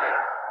doubt,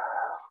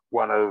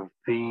 one of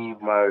the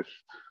most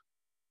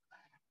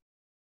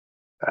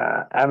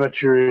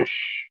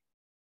amateurish,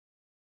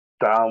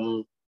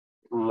 dumb,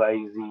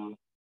 lazy,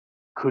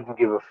 couldn't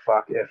give a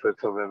fuck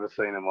efforts I've ever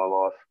seen in my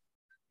life.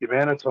 The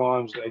amount of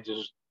times they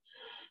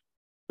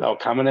were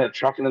coming out,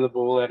 trucking the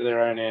ball out of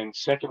their own end,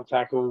 second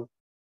tackle,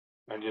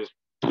 and just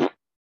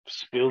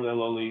spill their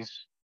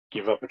lollies,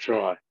 give up a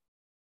try.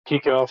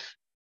 Kick off,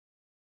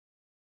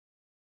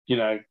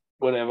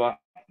 whatever.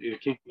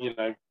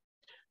 They'd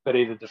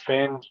either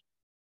defend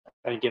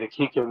and get a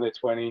kick in their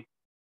 20,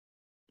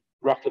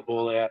 rough the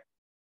ball out,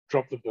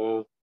 drop the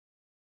ball,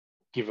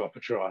 give up a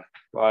try.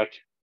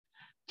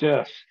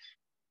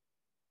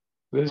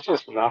 There's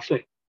just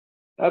nothing.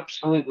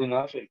 Absolutely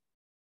nothing.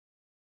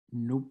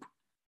 Nope.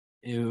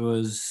 It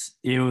was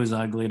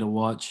ugly to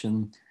watch.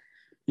 And,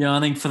 I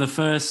think for the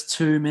first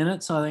 2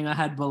 minutes, I think I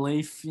had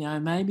belief,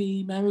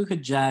 maybe we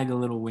could jag a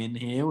little win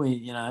here.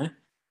 We,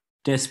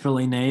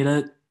 desperately need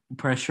it.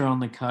 Pressure on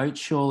the coach.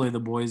 Surely the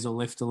boys will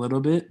lift a little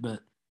bit,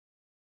 but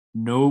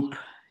nope.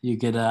 You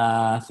could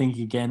think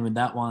again with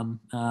that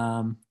one.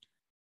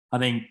 I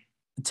think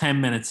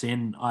 10 minutes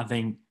in, I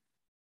think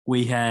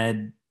we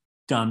had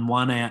done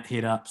 1 out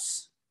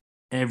hit-ups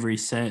every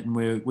set, and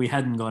we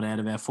hadn't got out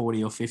of our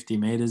 40 or 50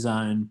 metre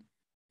zone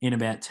in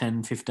about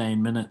 10,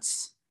 15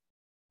 minutes.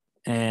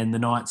 And the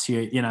Knights,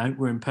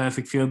 were in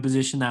perfect field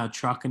position. They were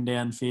trucking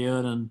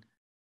downfield and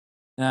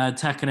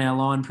attacking our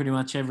line pretty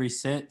much every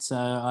set.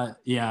 So,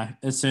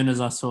 as soon as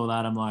I saw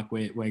that, I'm like,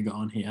 we're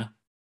gone here.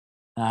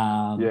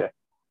 Yeah.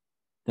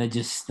 They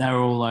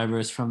were all over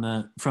us from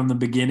the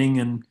beginning.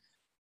 And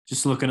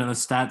just looking at the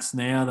stats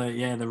now,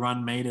 the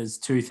run meters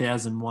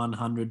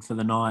 2,100 for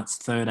the Knights,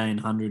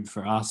 1,300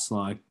 for us.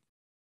 Like,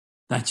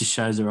 that just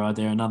shows it right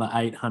there. Another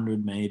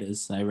 800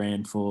 meters they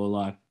ran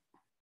for,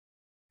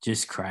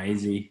 just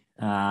crazy.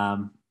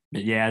 But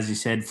yeah, as you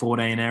said,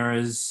 14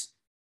 errors,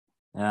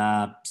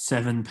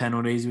 7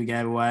 penalties we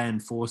gave away,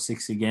 and 4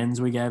 6-agains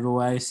we gave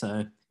away.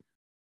 So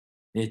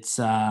it's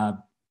as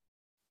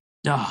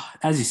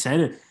you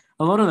said,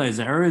 a lot of those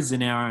errors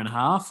in our own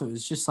half, it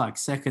was just like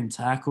second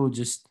tackle,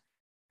 just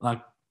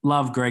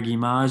love Greggy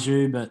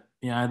Marju, but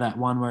that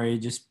one where he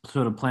just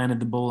sort of planted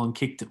the ball and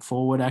kicked it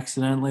forward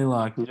accidentally,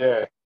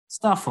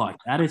 stuff like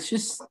that. It's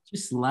just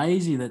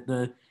lazy that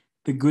the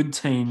good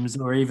teams,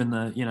 or even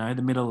the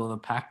the middle of the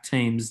pack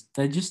teams,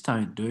 they just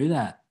don't do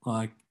that.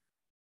 And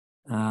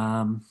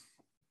I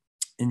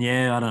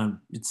don't.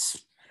 It's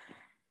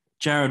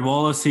Jared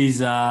Wallace.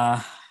 He's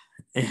found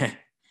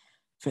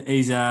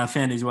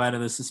his way to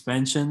the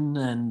suspension,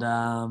 and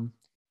I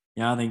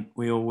think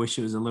we all wish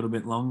it was a little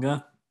bit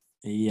longer.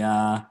 He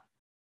can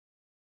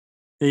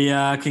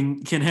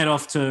head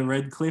off to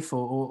Redcliffe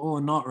or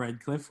not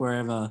Redcliffe,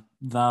 wherever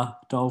the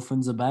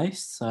Dolphins are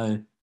based. So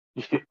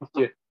he can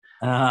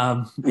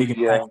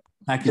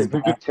pack his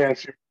the good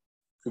township.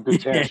 The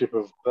good township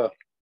of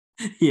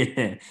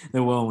yeah,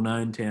 the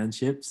well-known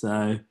township.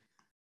 So,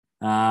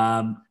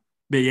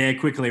 yeah,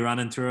 quickly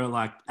running through it,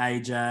 like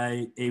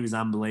AJ, he was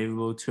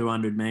unbelievable.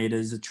 200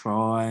 meters, a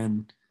try,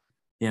 and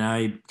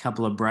a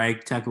couple of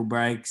tackle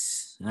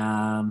breaks.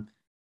 I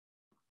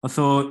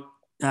thought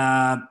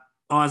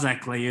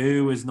Isaac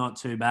Liu was not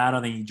too bad.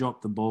 I think he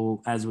dropped the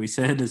ball, as we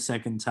said, a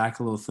second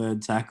tackle or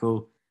third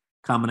tackle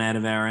coming out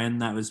of our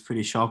end. That was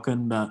pretty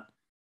shocking, but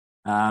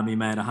he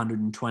made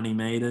 120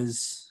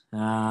 meters.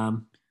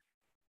 And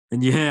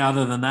yeah,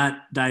 other than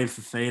that, Dave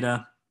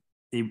Fafita,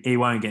 he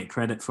won't get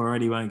credit for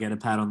it. He won't get a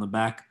pat on the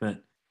back,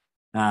 but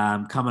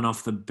coming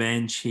off the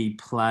bench, he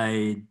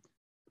played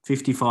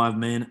 55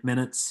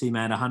 minutes. He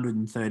made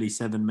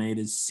 137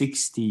 meters,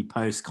 60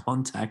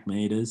 post-contact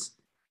meters,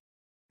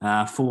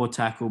 4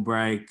 tackle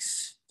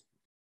breaks,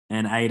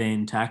 and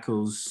 18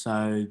 tackles.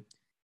 So,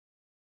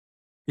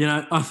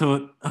 I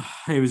thought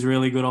he was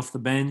really good off the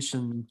bench,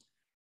 and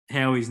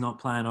how he's not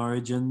playing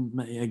Origin.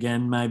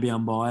 Again, maybe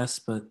I'm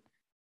biased, but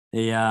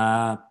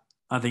I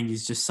think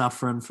he's just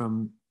suffering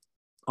from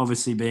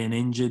obviously being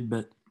injured,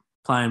 but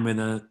playing with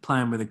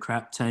a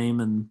crap team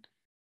and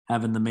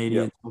having the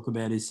media talk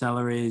about his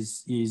salary.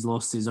 He's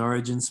lost his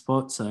Origin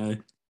spot, so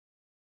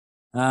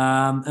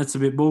that's a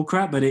bit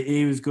bullcrap. But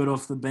he was good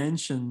off the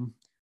bench, and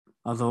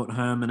I thought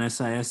Herman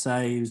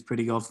SASA, he was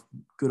pretty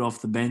good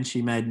off the bench.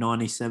 He made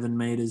 97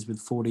 meters with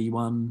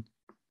 41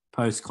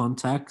 post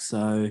contact.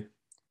 So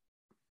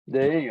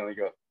yeah, he only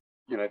got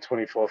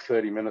 25,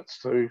 30 minutes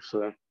too.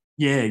 So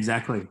yeah,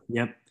 exactly.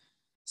 Yep.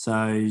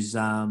 So he's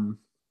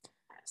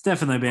it's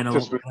definitely been a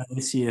lot better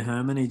this year,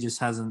 Herman. He just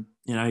hasn't,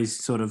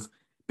 he's sort of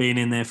been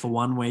in there for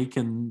 1 week,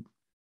 and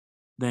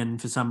then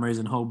for some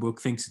reason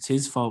Holbrook thinks it's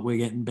his fault we're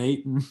getting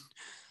beaten,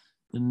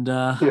 and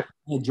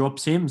it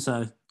drops him.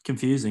 So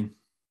confusing.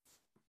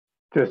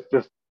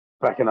 Just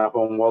backing up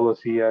on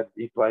Wallace, he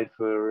played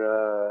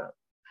for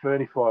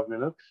 35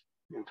 minutes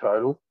in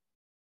total,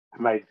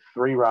 made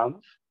 3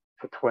 runs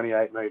for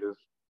 28 meters.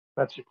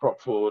 That's your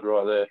prop forward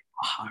right there.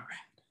 Oh,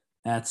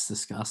 that's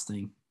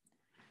disgusting.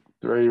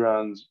 3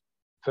 runs,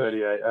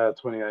 28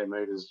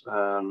 meters.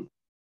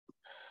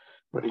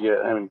 What do you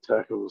get? How many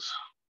tackles?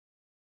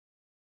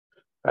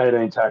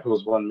 18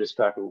 tackles, 1 missed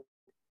tackle.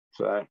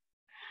 So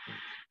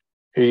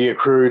he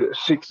accrued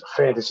 6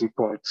 fantasy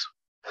points.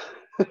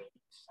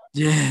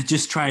 Yeah,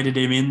 just traded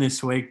him in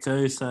this week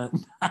too. So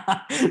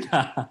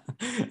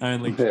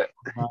only. Yeah.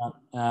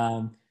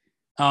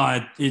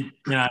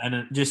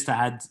 And just to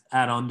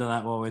add on to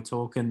that while we're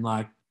talking,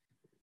 like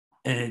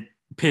it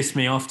pissed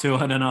me off too.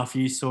 I don't know if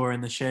you saw in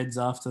the sheds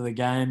after the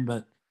game,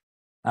 but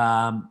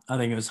I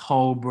think it was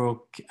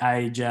Holbrook,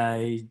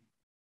 AJ,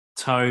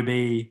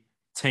 Toby,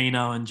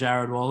 Tino, and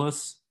Jared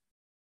Wallace,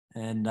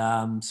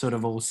 and sort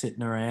of all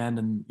sitting around,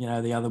 and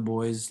the other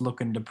boys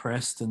looking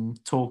depressed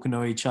and talking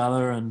to each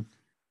other and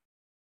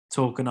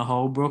talking to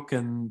Holbrook,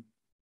 and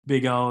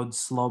big old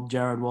slob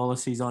Jared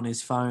Wallace, he's on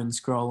his phone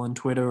scrolling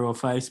Twitter or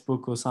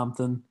Facebook or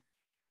something.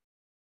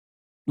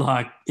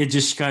 Like, it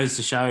just goes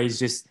to show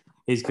his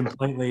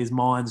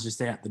mind's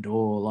just out the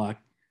door. Like,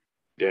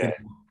 yeah,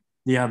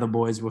 the other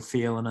boys were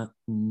feeling it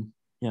and,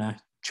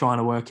 trying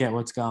to work out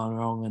what's going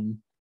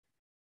wrong,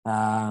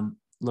 and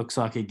looks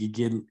like he could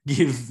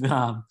give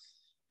no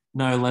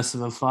less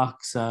of a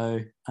fuck.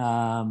 So,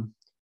 I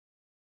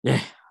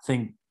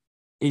think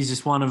he's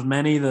just one of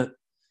many that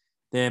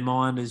their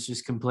mind is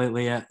just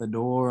completely out the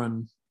door,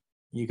 and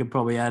you could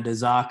probably add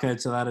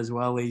Zarko to that as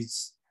well.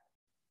 He's,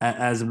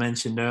 as I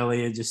mentioned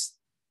earlier, just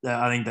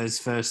I think those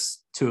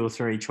first 2 or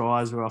 3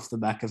 tries were off the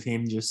back of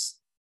him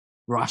just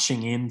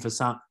rushing in for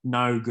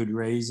no good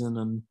reason.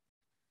 And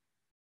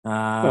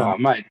oh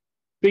mate,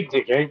 Big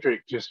Dick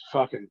Hendrick just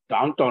fucking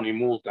dunked on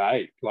him all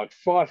day, like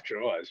 5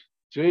 tries.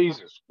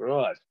 Jesus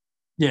Christ.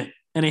 Yeah,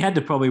 and he had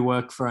to probably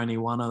work for only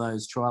one or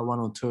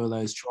two of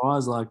those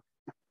tries. Like,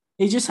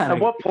 he just had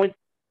what point?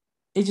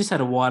 He just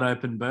had a wide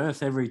open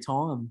berth every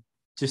time.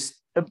 Just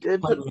at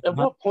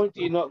what point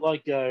do you not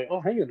go,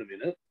 oh, hang on a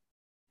minute,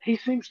 he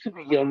seems to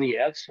be on the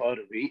outside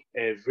of me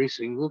every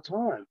single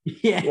time.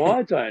 Yeah.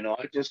 Why don't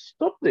I just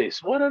stop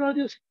this? Why don't I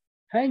just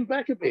hang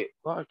back a bit?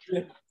 Like,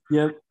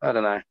 yep. I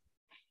don't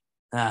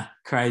know.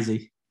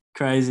 Crazy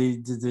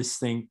to just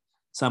think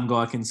some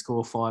guy can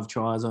score 5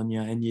 tries on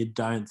you, and you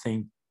don't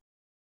think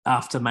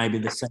after maybe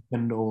the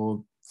second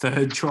or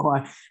third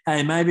try,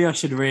 hey, maybe I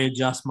should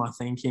readjust my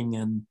thinking.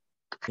 And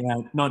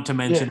not to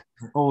mention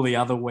all the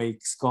other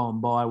weeks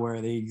gone by where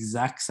the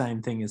exact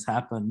same thing has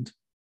happened,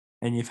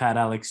 and you've had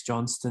Alex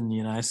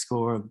Johnston,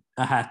 score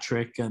a hat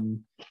trick,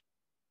 and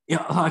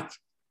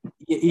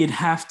you'd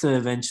have to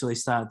eventually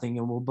start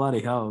thinking, well,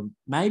 bloody hell,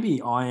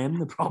 maybe I am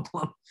the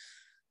problem.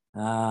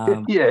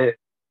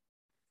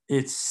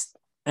 It's,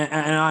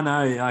 and I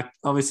know, like,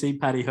 obviously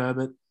Paddy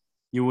Herbert,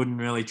 you wouldn't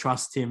really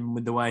trust him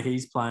with the way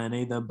he's playing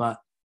either, but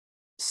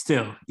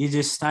still, you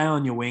just stay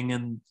on your wing,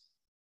 and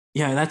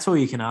that's all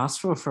you can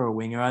ask for a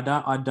winger. I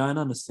don't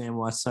understand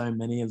why so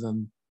many of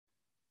them,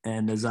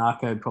 and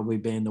Azarko probably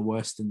being the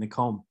worst in the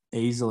comp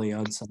easily,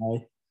 I'd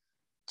say,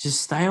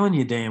 just stay on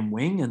your damn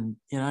wing, and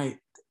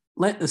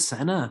let the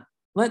center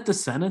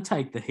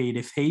take the heat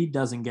if he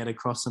doesn't get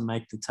across and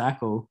make the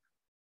tackle.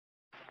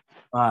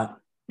 But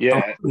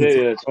Yeah,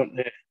 it's not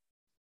there.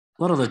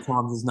 A lot of the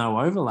times there's no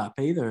overlap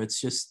either. It's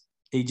just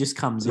he just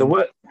comes in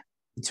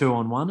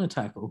 2-on-1 a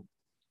tackle.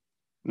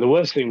 The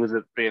worst thing with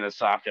it being a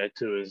Sarko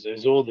too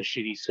is all the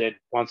shit he said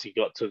once he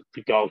got to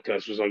the Gold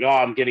Coast was like, oh,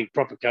 I'm getting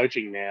proper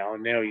coaching now.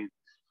 And now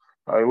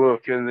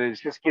look, and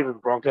it's just giving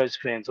Broncos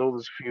fans all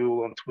this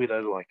fuel on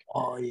Twitter. Like,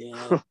 oh,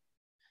 yeah.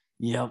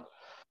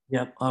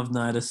 Yep. I've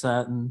noticed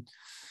that. And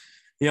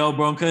the old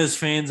Broncos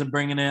fans are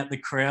bringing out the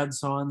crowd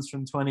signs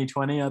from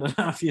 2020. I don't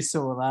know if you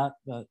saw that,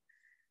 but.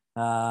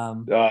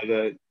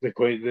 The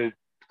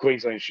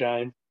Queensland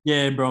shame.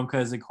 Yeah,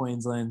 Broncos are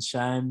Queensland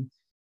shame.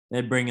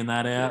 They're bringing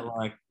that out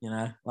like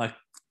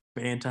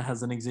banter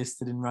hasn't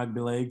existed in rugby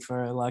league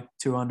for like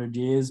 200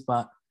 years.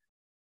 But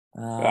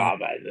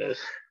mate, the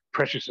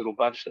precious little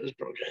bunch those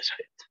Broncos.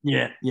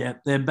 Yeah,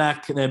 they're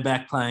back. They're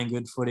back playing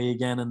good footy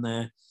again, and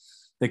their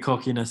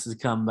cockiness has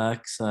come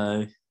back.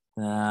 So,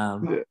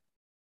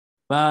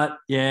 but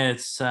yeah,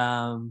 it's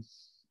not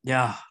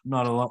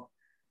a lot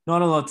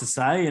to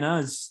say.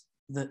 It's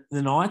the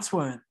Knights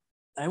weren't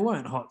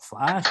hot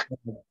flash,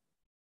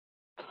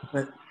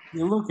 but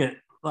you look at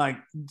like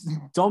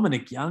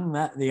Dominic Young,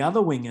 that the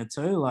other winger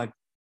too, like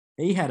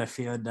he had a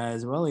field day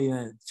as well. He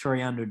had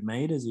 300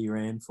 meters he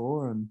ran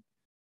for, and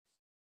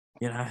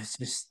it's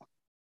just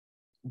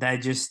they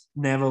just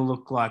never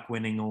looked like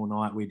winning all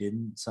night. We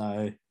didn't,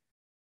 so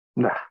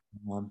nah.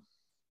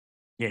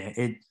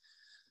 I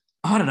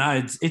don't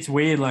know. It's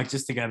weird. Like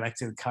just to go back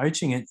to the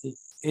coaching,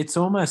 it's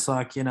almost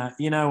like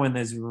when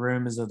there's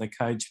rumors of the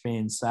coach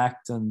being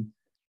sacked and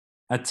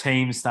a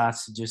team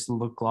starts to just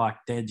look like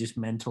they're just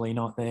mentally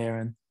not there,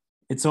 and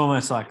it's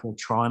almost like they're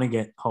trying to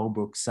get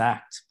Holbrook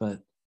sacked, but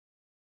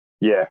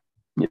yeah,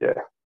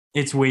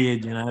 it's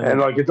weird, And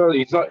like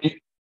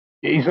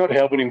he's not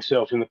helping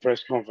himself in the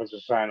press conference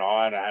of saying,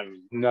 I have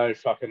no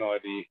fucking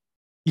idea.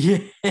 Yeah,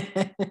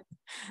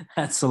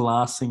 that's the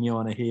last thing you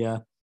want to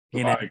hear.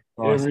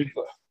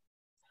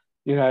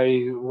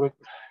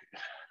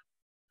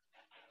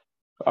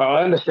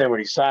 I understand what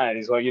he's saying.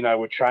 He's like,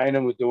 we're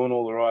training, we're doing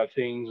all the right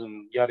things,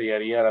 and yada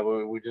yada yada.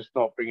 We're just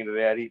not bringing it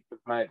out. But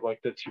mate, like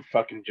that's your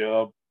fucking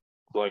job.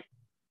 Like,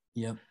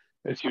 yep,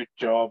 it's your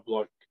job.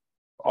 Like,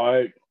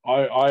 I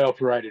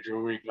operate a drill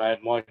rig,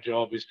 mate. My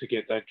job is to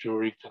get that drill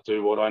rig to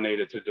do what I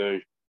need it to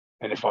do,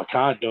 and if I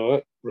can't do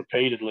it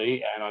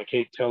repeatedly, and I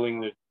keep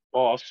telling the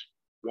boss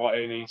why,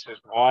 and he says,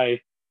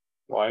 why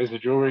is the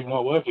drill rig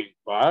not working?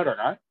 Well, I don't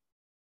know.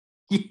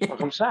 Yeah.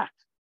 Like I'm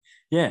sacked.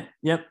 Yeah.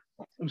 Yep.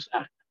 I'm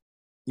sacked.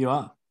 You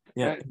are.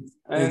 Yeah.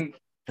 And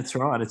that's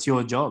right. It's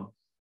your job.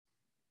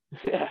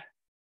 Yeah.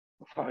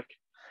 Like,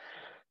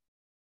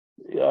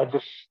 I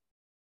just,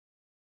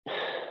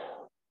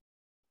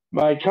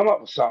 mate, come up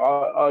with something.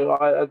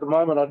 I at the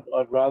moment,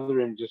 I'd rather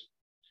him just,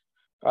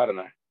 I don't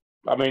know.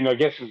 I mean, I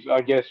guess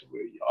I'd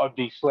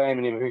be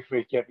slamming him if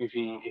he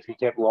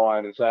kept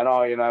lying and saying,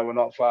 oh, we're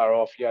not far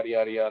off, yada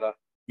yada yada.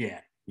 Yeah.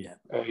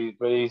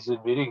 But he's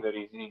admitting that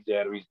he's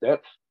out of his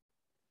depth,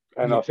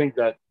 and I think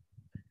that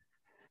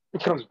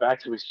it comes back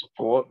to his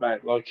support,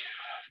 mate. Like,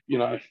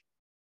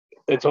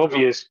 it's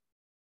obvious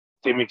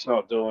Dimmick's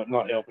not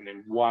helping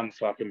him one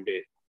fucking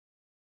bit.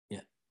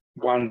 Yeah,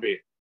 one bit.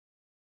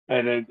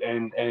 And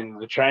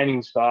the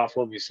training staff,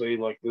 obviously,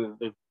 like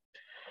the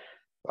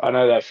I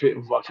know that I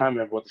can't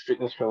remember what the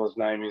fitness fella's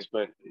name is,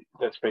 but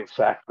that's been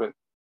sacked. But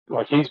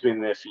like he's been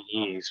there for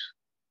years,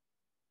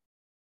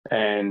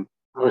 and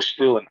we're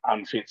still an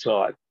unfit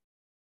side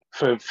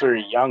for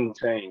a young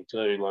team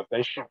too. Like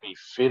they should be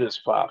fit as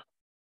fuck.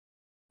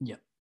 Yeah.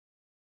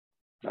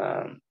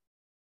 I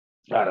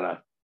don't know.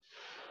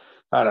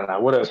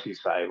 What else do you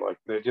say? Like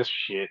they're just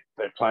shit.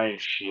 They're playing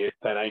shit.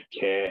 They don't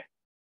care.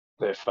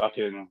 They're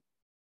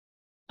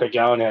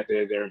going out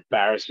there. They're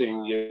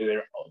embarrassing.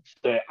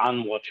 They're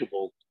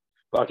unwatchable.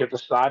 Like at the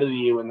start of the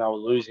year when they were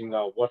losing, they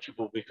were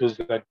watchable because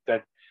they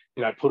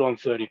put on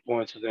 30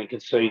 points and then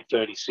concede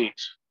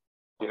 36.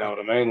 You know what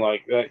I mean?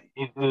 Like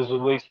there's at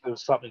least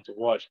something to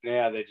watch.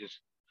 Now they're just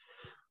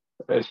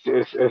it's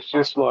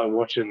just like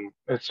watching.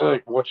 It's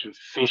like watching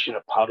fish in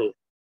a puddle.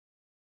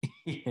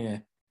 Yeah.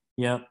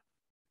 Yep.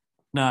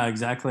 No,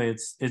 exactly.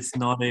 It's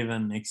not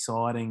even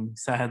exciting,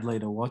 sadly,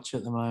 to watch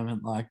at the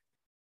moment. Like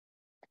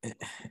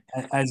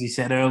as you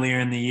said earlier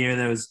in the year,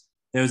 there was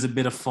a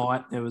bit of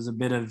fight. There was a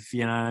bit of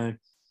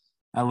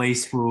at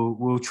least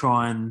we'll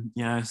try and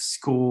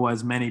score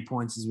as many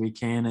points as we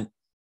can.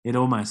 It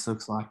almost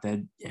looks like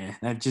they've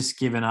just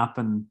given up,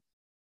 and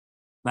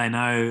they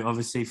know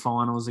obviously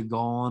finals are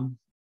gone.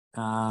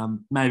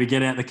 Maybe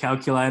get out the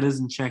calculators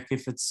and check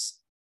if it's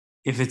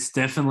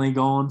definitely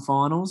gone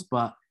finals,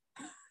 but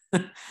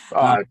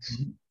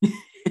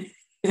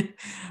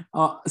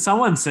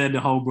someone said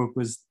Holbrook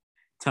was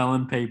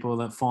telling people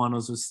that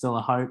finals was still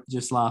a hope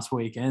just last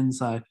weekend,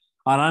 so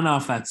I don't know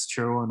if that's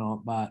true or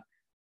not, but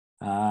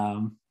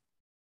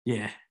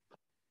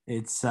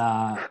it's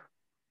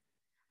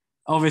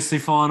obviously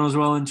finals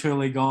well and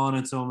truly gone.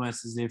 It's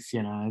almost as if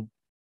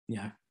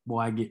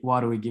why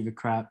do we give a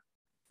crap?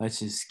 Let's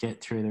just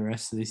get through the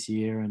rest of this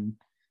year, and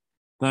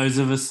those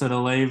of us that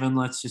are leaving,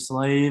 let's just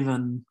leave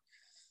and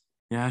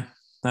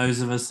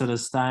those of us that are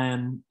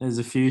staying, there's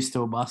a few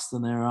still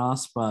busting their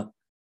ass, but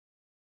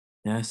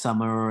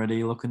some are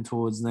already looking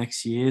towards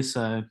next year.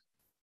 So,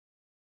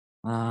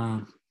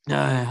 I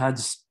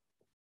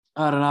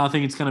don't know. I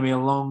think it's going to be a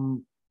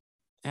long.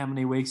 How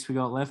many weeks we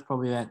got left?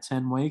 Probably about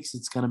 10 weeks.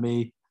 It's going to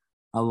be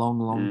a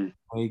long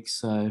week.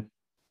 So,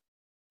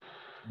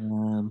 I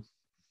don't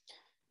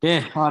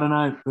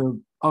know. We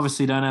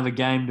obviously don't have a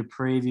game to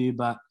preview,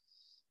 but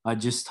I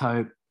just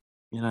hope,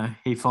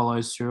 he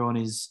follows through on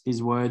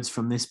his words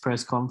from this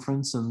press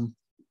conference. And,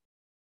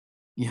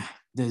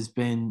 there's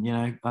been,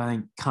 I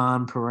think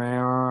Khan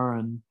Pereira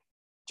and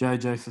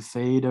Jojo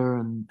Fafita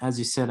and, as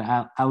you said,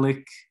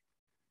 Alec,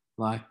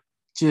 let's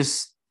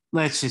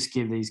just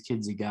give these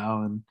kids a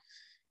go. And,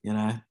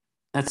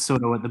 that's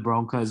sort of what the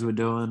Broncos were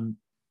doing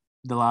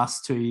the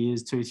last 3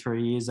 years.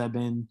 They've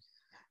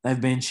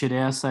been shit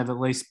house. They've at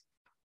least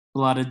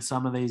blooded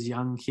some of these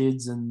young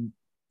kids. And,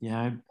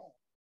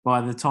 by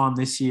the time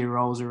this year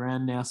rolls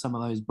around now, some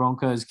of those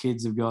Broncos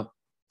kids have got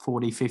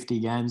 40, 50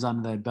 games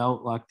under their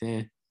belt.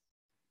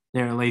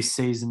 They're at least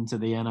seasoned to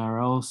the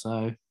NRL.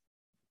 So,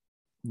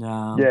 they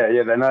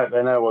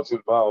know what's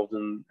involved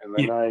and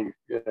they know.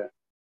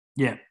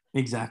 Yeah,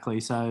 exactly.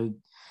 So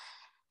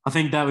I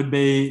think that would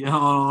be,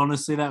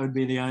 honestly, that would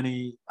be the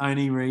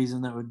only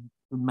reason that would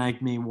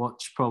make me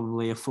watch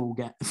probably a full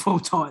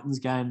Titans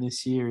game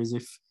this year, is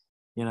if,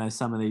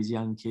 some of these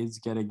young kids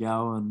get a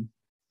go and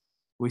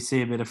we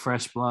see a bit of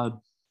fresh blood.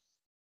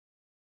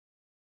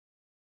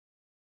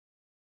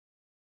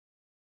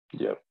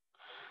 Yep.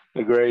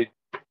 Agreed.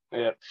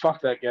 Yeah,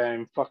 fuck that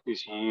game. Fuck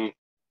this year.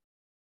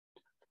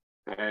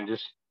 And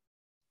just,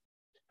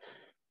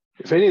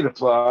 if any of the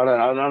players,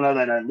 I know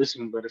they don't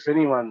listen, but if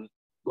anyone,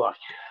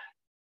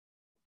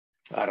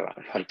 I don't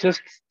know,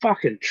 just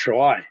fucking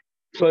try,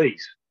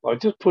 please.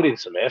 Just put in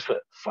some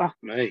effort. Fuck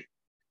me.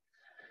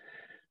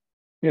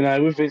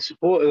 We've been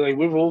supported.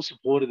 We've all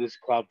supported this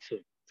club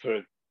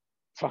for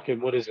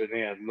fucking, what is it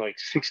now?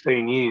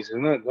 16 years,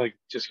 isn't it?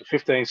 Just for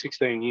 15,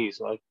 16 years.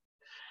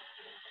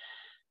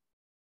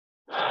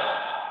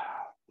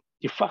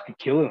 You're fucking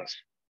killing us.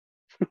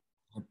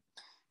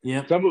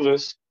 Yeah. Some of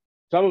us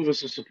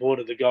have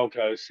supported the Gold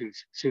Coast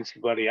since the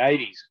bloody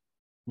 80s.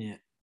 Yeah.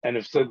 And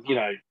have said,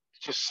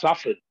 just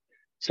suffered.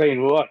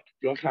 Saying what?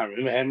 I can't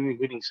remember how many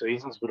winning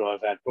seasons, but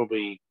I've had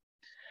probably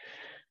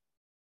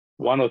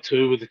one or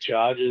two with the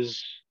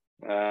Chargers,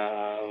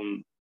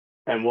 and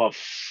what,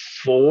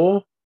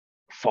 4,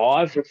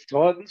 5 with the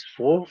Titans?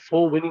 4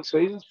 winning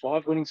seasons,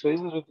 5 winning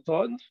seasons with the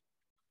Titans.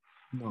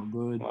 Not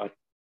good.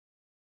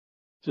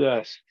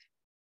 Just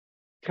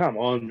come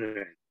on,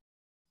 man.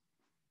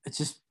 It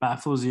just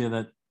baffles you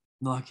that,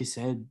 like you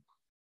said,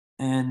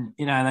 and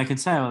they can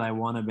say what they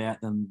want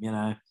about them.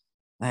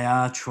 They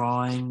are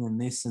trying and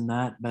this and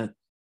that, but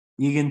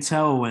you can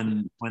tell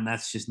when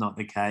that's just not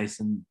the case.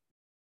 And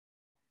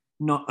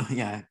not,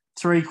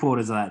 3/4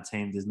 of that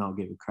team does not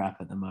give a crap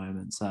at the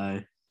moment.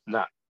 So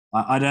no,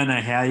 I don't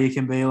know how you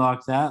can be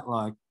like that.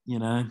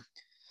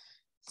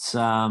 It's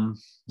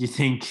you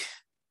think,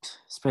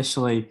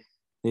 especially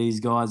these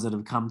guys that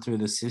have come through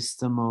the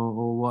system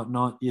or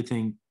whatnot, you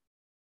think,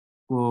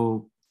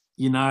 well,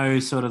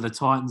 sort of the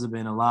Titans have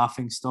been a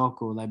laughing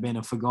stock, or they've been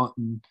a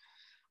forgotten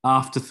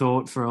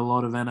afterthought for a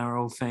lot of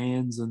NRL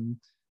fans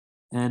and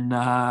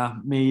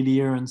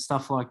media and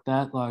stuff like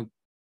that.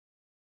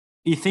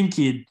 You think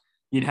you'd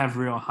have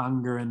real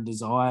hunger and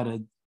desire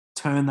to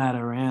turn that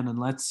around, and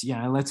let's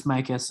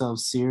make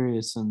ourselves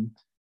serious. And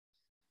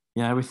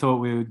we thought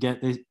we would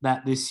get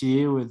this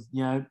year with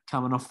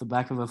coming off the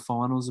back of a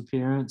finals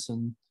appearance,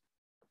 and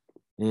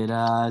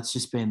it's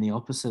just been the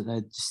opposite.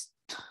 It's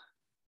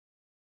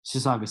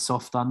just like a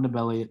soft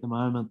underbelly at the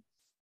moment.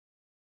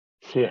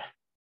 Yeah.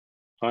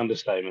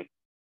 Understatement.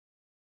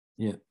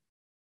 Yeah.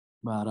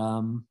 But,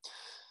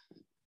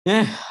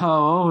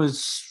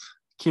 it's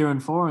Kieran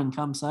Foran,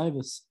 come save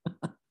us.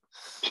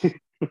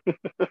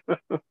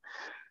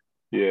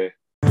 Yeah.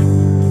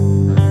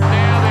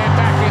 Now they're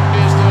back in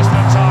business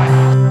for time.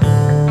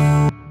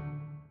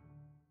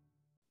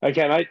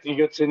 Okay, mate, you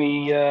got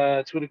any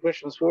Twitter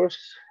questions for us?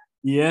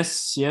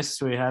 Yes,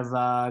 we have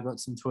got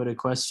some Twitter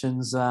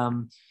questions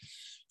from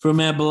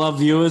our beloved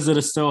viewers that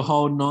are still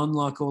holding on,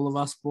 like all of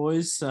us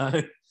boys.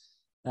 So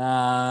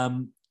I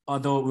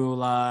thought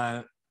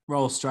we'll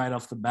roll straight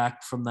off the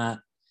back from that,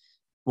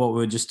 what we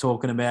were just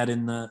talking about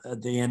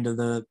at the end of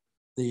the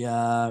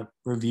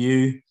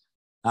review.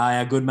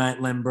 Our good mate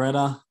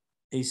Lembretta,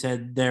 he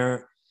said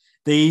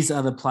these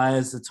are the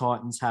players the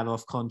Titans have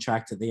off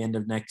contract at the end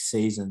of next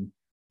season.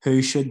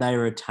 Who should they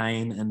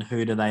retain and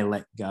who do they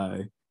let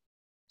go?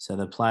 So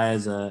the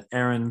players are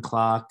Aaron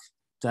Clark,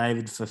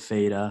 David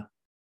Fafita,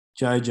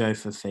 Jojo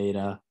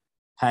Fafita,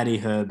 Paddy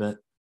Herbert,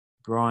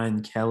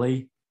 Brian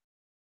Kelly,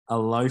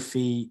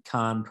 Alofi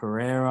Khan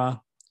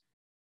Pereira,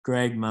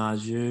 Greg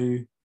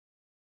Marju,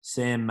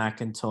 Sam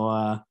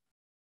McIntyre,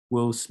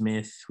 Will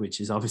Smith,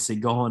 which is obviously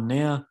gone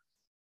now,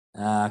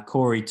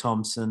 Corey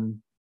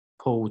Thompson,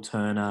 Paul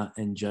Turner,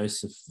 and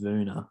Joseph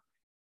Vuna.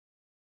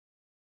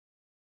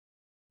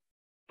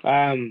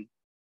 Well,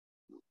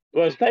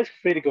 is Dave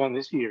Fafita gone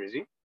this year, is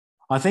he?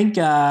 I think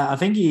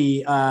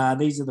he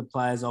these are the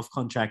players off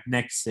contract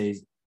next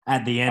season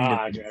at the end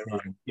of the season.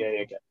 Right. Yeah,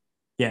 okay.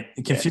 Yeah,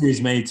 it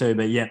confused me too,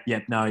 but yep.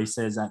 No, he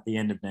says at the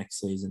end of next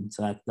season,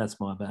 so that's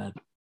my bad.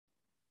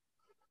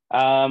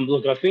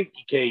 Look, I think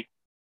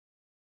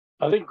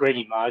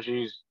Greggy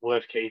Margie is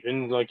worth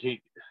keeping. Like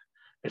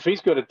if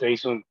he's got a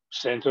decent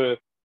centre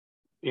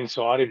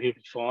inside him, he'll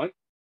be fine.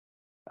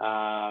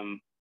 I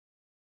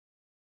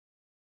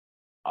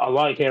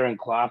like Aaron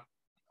Clark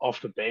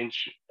off the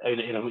bench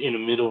in a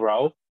middle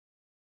role.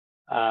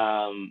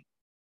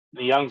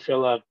 The young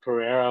fella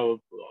Pereira,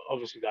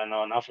 obviously don't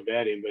know enough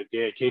about him, but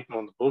yeah, keep him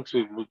on the books.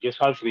 We guess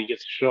hopefully he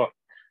gets a shot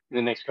in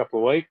the next couple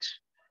of weeks.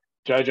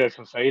 Jojo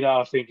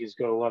Fafita, I think he's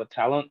got a lot of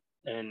talent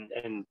and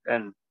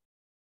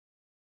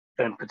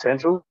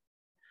potential.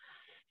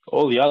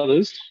 All the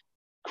others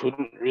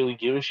couldn't really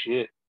give a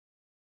shit.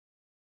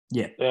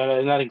 Yeah,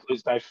 and that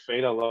includes Dave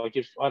Fafita. Like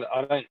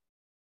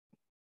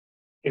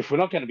if we're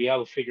not going to be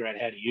able to figure out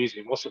how to use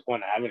him, what's the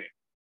point of having him?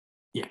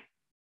 Yeah,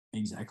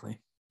 exactly.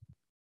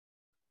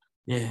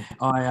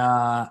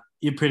 Yeah,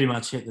 you pretty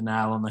much hit the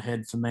nail on the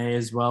head for me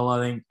as well. I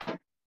think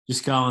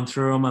just going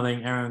through them, I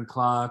think Aaron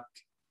Clark,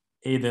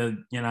 either,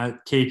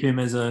 keep him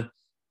as a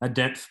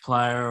depth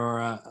player or,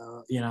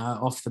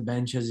 off the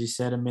bench, as you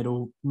said, a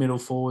middle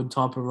forward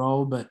type of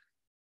role. But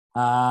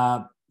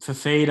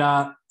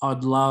Fafita,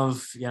 I'd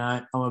love,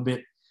 I'm a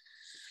bit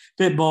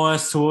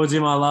biased towards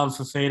him. I love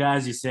Fafita.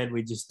 As you said,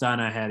 we just don't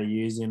know how to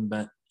use him.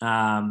 But,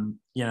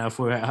 if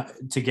we were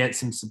to get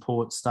some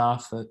support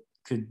staff that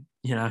could,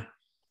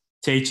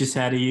 teach us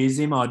how to use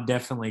him, I'd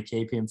definitely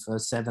keep him for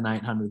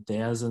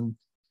 700,000-800,000.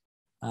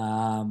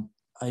 I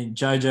think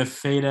Jojo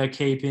Fafita,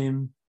 keep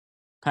him.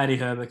 Paddy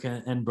Herbert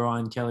and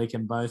Brian Kelly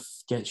can both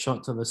get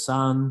shot to the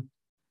sun.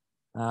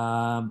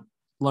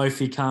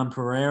 Lofi Khan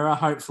Pereira,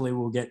 hopefully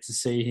we'll get to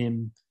see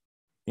him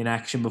in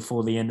action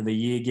before the end of the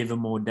year, give a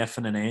more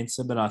definite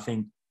answer. But I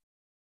think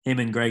him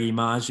and Greggy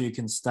Marju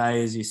can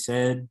stay, as you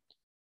said.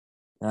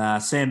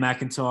 Sam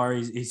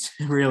McIntyre, he's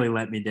really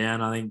let me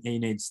down. I think he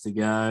needs to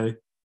go.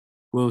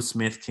 Will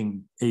Smith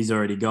he's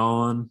already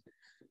gone.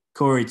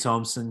 Corey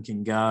Thompson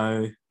can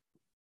go.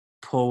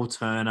 Paul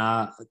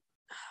Turner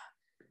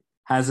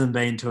hasn't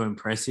been too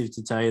impressive,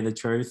 to tell you the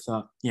truth.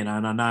 And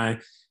I know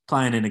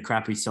playing in a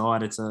crappy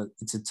side, it's a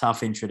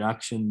tough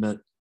introduction, but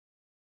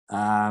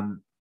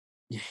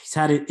he's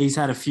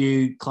had a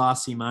few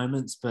classy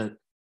moments, but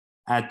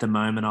at the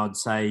moment I'd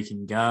say he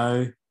can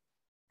go,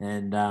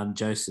 and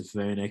Joseph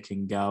Werner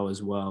can go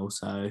as well.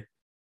 So,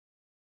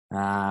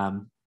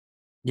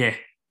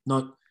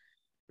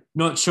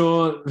 not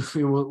sure if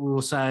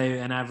we'll say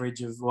an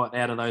average of what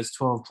out of those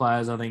 12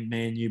 players. I think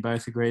me and you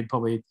both agreed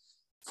probably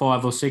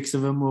 5 or 6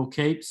 of them will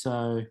keep.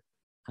 So,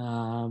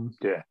 that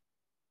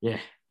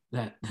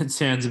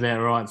sounds about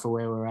right for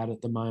where we're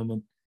at the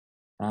moment.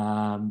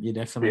 You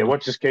definitely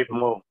just keep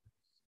them all.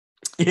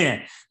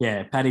 Yeah,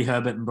 Paddy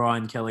Herbert and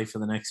Brian Kelly for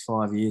the next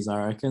 5 years,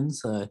 I reckon.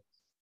 So,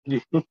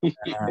 we'll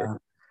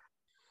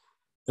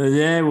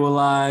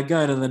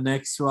go to the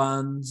next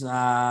ones.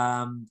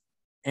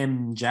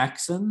 M.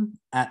 Jackson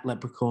at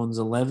Leprechauns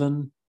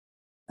 11.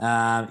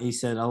 He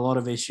said a lot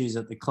of issues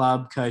at the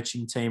club,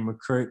 coaching team,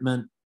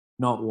 recruitment.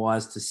 Not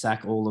wise to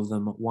sack all of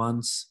them at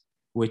once.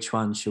 Which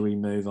one should we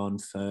move on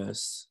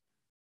first?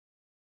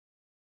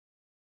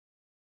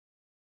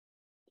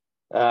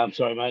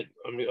 Sorry, mate.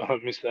 I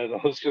missed that.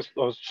 I was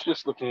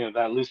just looking at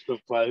that list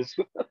of players.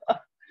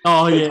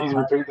 Oh yeah,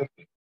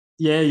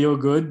 yeah, you're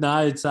good.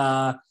 No, it's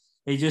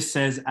he just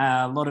says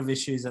a lot of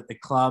issues at the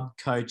club,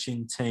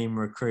 coaching, team,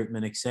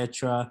 recruitment,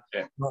 etc.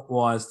 Yeah. Not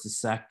wise to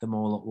sack them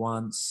all at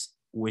once.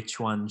 Which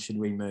one should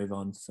we move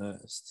on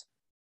first?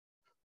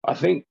 I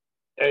think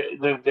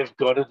they've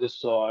got to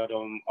decide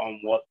on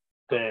what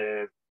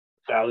they're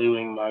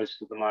valuing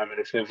most at the moment.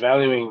 If they're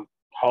valuing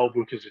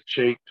Holbrook as a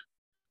cheap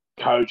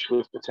coach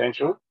with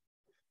potential,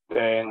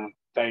 then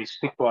they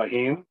stick by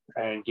him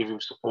and give him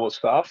support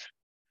staff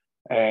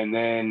and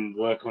then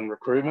work on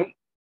recruitment.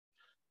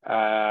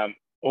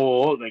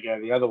 Or they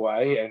go the other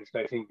way, and if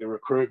they think the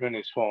recruitment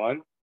is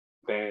fine,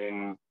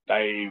 then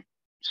they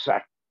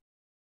sack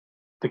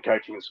the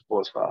coaching and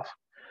support staff.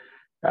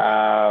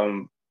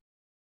 I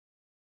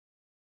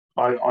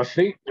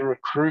think the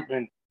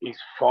recruitment is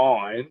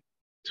fine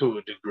to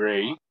a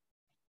degree.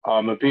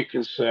 I'm a bit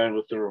concerned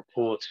with the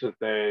reports that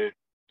they're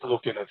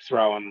looking at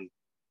throwing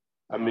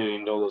 $1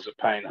 million at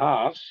Payne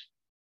Haas.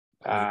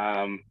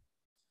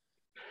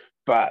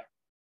 But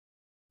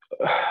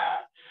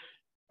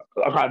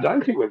I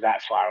don't think we're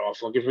that far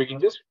off. Like, if we can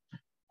just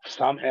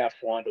somehow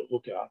find a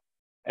hooker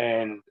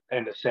and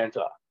a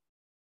centre,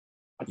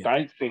 I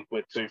don't think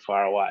we're too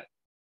far away.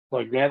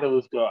 Like, now that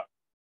we've got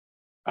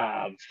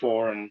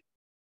Foran,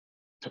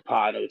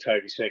 Tapado,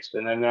 Toby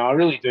Sexton, and I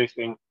really do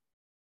think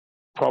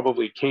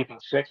probably keeping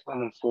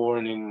Sexton and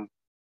Foran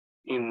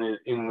in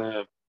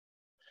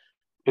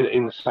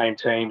the same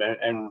team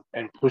and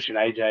pushing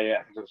AJ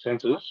out into the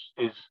centres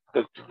is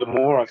the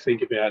more I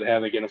think about how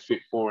they're going to fit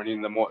Foran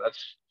in, the more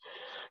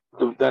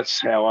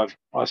that's how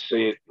I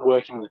see it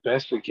working the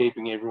best for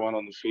keeping everyone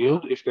on the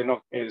field. If they're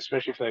not, and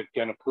especially if they're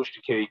going to push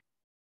to keep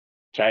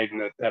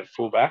Jayden at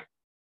fullback,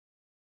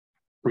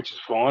 which is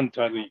fine.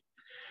 Totally.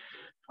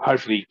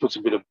 Hopefully, he puts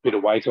a bit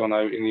of weight on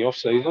in the off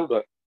season.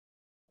 But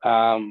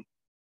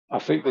I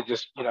think that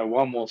just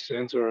one more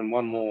centre and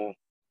one more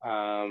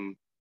and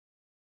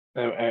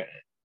a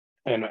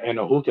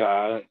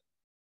hooker,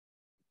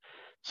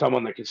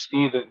 someone that can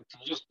steer that,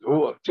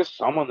 just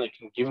someone that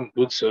can give them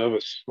good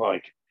service,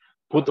 like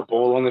put the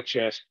ball on the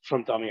chest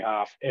from dummy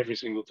half every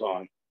single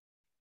time.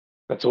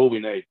 That's all we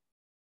need.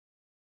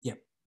 Yep.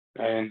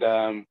 And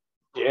I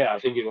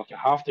think like a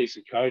half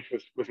decent coach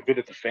with a bit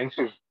of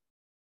defensive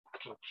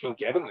can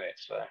get them there.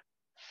 So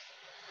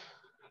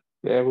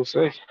yeah, we'll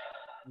see.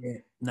 Yeah,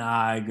 no,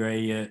 I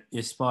agree.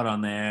 You're spot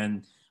on there,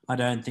 and I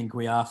don't think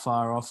we are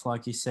far off.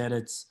 Like you said,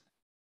 it's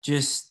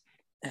just,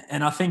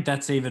 and I think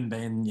that's even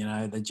been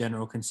the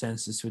general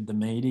consensus with the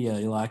media.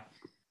 Like,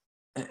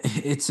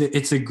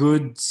 it's a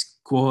good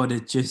squad.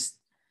 It's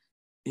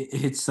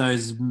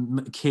those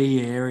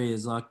key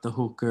areas like the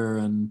hooker,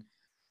 and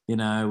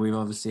we've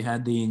obviously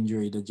had the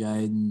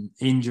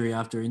injury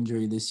after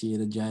injury this year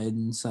to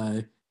Jayden.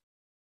 So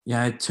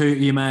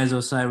you may as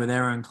well say with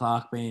Aaron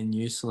Clark being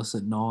useless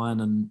at 9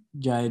 and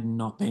Jayden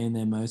not being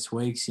there most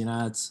weeks,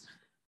 it's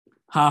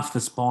half the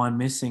spine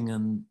missing,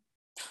 and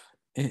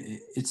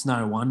it's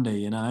no wonder,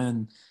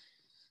 and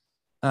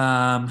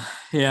I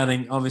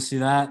think obviously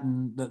that,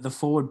 and the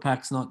forward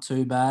pack's not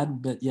too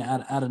bad, but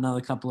add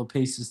another couple of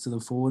pieces to the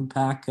forward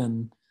pack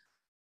and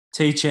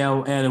teach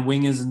our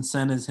wingers and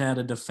centres how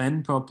to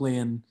defend properly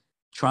and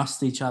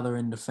trust each other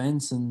in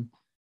defence, and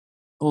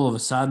all of a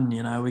sudden,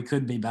 we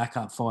could be back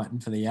up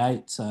fighting for the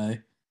 8. So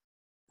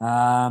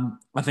I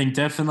think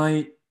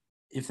definitely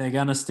if they're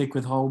going to stick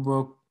with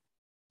Holbrook,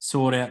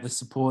 sort out the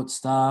support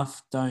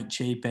staff, don't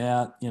cheap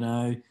out,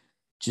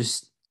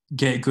 just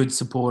get good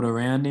support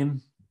around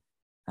him.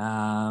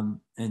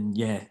 And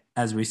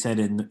as we said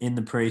in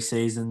the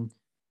pre-season,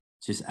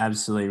 just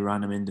absolutely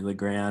run him into the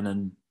ground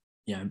and,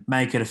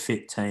 make it a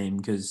fit team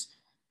because,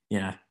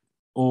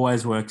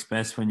 always works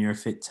best when you're a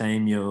fit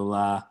team.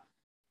 You'll,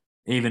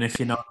 even if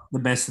you're not the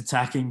best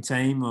attacking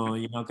team or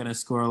you're not going to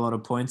score a lot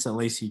of points, at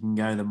least you can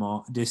go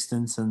the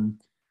distance.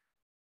 And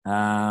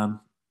I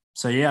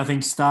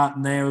think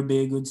starting there would be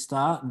a good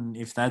start. And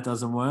if that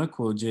doesn't work,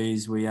 well,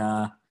 geez, we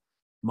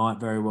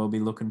might very well be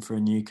looking for a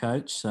new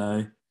coach.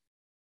 So,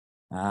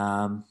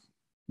 just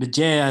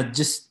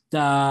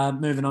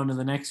moving on to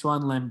the next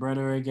one,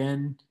 Lambretta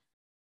again.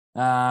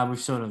 We've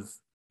sort of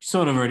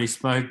already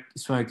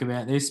spoke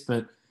about this,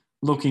 but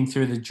looking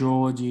through the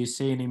draw, do you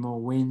see any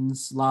more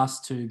wins?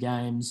 Last 2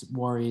 games,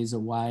 Warriors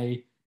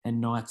away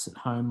and Knights at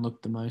home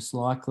look the most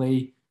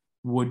likely.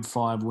 Would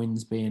 5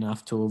 wins be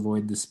enough to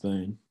avoid the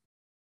spoon?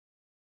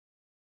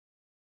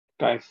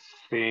 I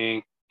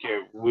think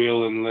it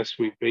will unless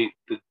we beat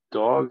the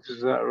Dogs.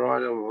 Is that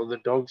right? Or the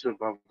Dogs are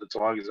above the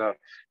Tigers.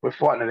 We're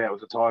fighting it out with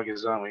the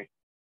Tigers, aren't we?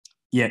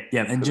 Yeah.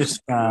 And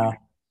just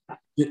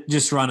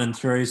running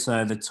through,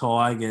 so the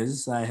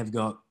Tigers, they have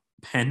got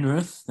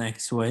Penrith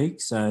next week.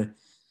 So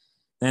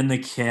then the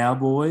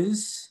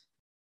Cowboys,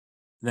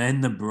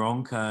 then the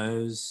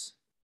Broncos,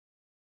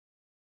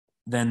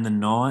 then the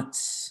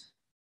Knights,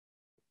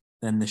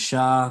 then the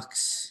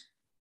Sharks,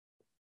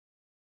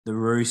 the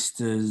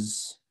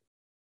Roosters,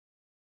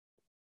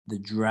 the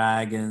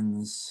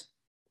Dragons,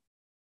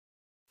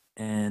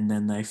 and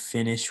then they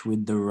finish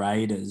with the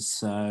Raiders.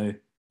 So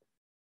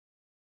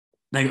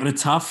they got a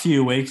tough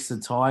few weeks, the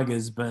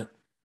Tigers, but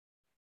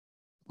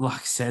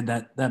like I said,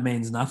 that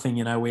means nothing.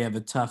 We have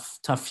a tough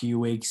few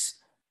weeks,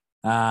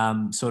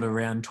 sort of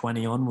round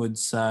 20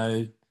 onwards.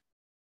 So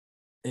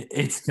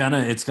it's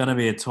gonna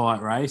be a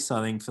tight race,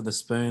 I think, for the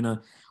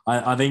Spooner.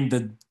 I think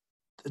the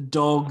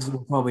Dogs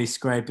will probably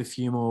scrape a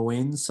few more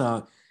wins,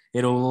 so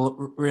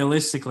it'll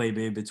realistically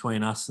be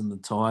between us and the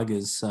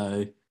Tigers.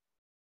 So,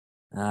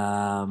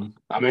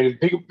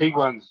 big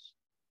ones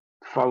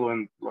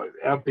following, like,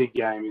 our big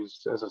game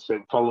is, as I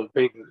said,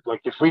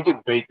 like, if we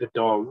can beat the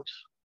Dogs,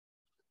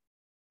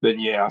 then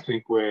I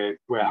think we're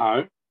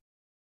home.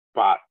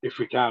 But if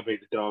we can't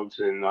beat the Dogs,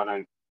 then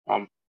I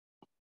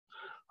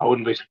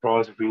wouldn't be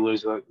surprised if we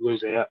lose out.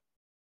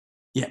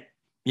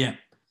 Yeah,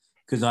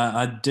 because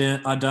I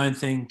don't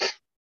think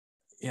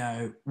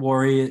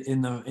Warrior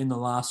in the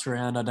last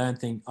round. I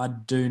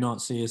do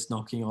not see us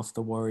knocking off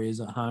the Warriors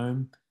at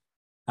home,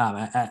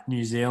 at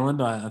New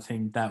Zealand. I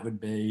think that would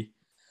be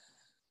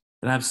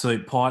an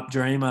absolute pipe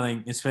dream. I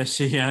think,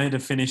 especially to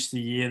finish the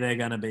year, they're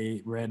going to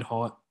be red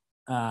hot.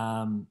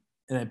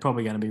 They're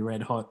probably going to be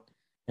red hot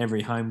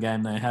every home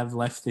game they have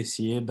left this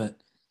year,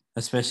 but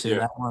especially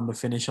that one to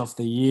finish off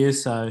the year.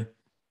 So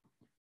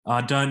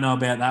I don't know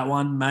about that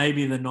one.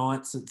 Maybe the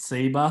Knights at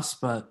Seabus,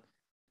 but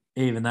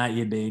even that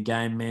you'd be a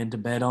game man to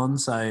bet on.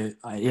 So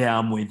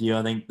I'm with you.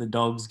 I think the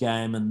Dogs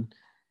game and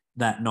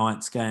that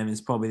Knights game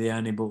is probably the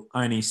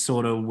only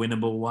sort of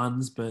winnable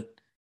ones, but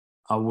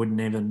I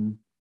wouldn't even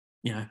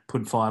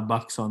put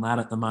 $5 on that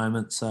at the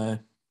moment. So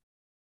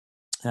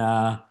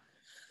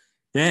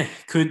yeah,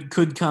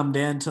 could come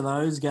down to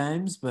those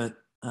games, but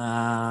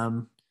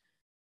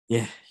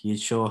yeah, you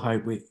sure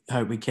hope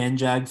we can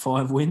jag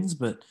 5 wins,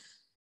 but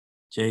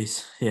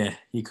geez, yeah,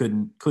 you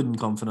couldn't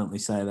confidently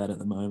say that at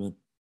the moment.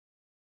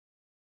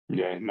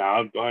 Yeah,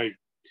 no,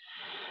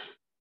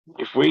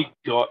 if we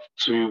got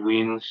 2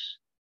 wins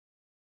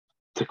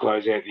to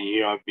close out the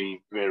year, I'd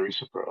be very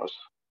surprised.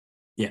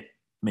 Yeah,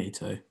 me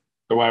too.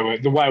 The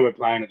way we're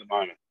playing at the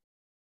moment.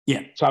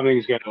 Yeah,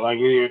 something's going to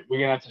we're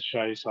going to have to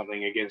show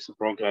something against the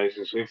Broncos.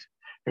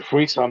 If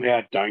we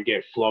somehow don't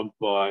get flogged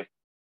by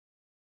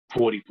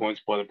 40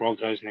 points by the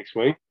Broncos next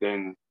week,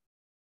 then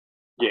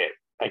yeah,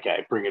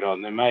 okay, bring it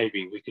on. Then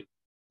maybe we could.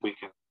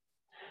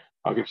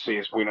 I could see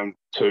us win them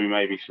 2,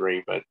 maybe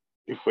 3. But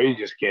if we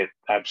just get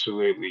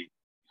absolutely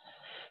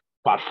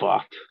butt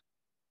fucked,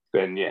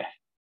 then yeah,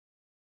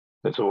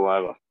 that's all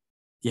over.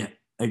 Yeah,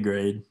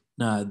 agreed.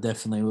 No, it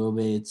definitely will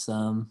be. It's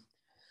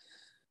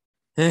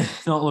yeah,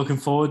 not looking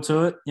forward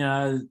to it. You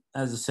know,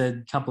 as I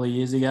said a couple of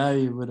years ago,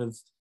 you would have,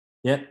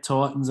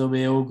 Titans will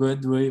be all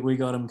good. We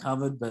got them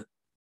covered, but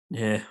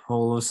yeah,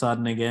 all of a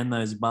sudden again,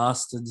 those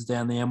bastards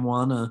down the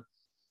M1 are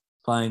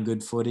playing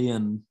good footy,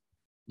 and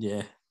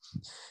yeah,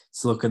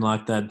 it's looking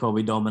like they'd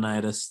probably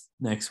dominate us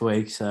next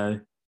week. So,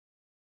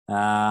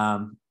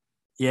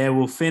 yeah,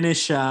 we'll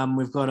finish.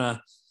 We've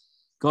got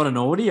an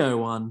audio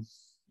one,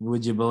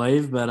 would you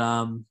believe? But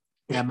our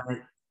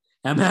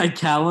mate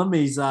Callum,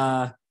 he's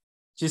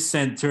just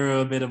sent through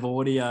a bit of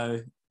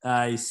audio.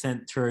 He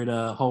sent through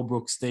to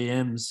Holbrook's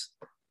DMs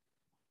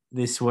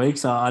this week,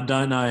 so I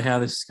don't know how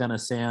this is going to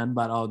sound,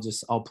 but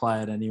I'll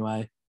play it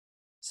anyway.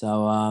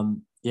 So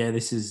yeah,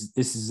 this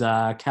is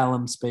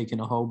Callum speaking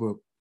to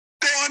Holbrook.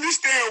 They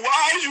understand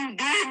why you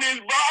doing this,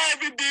 bro. I've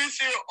been doing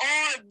shit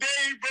all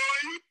day, bro.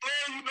 You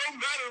throw you no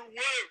matter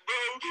what, bro.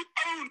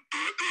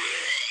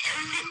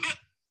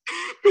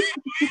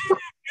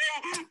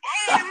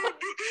 Why you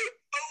do?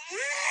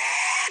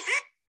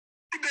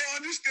 They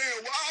understand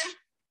why.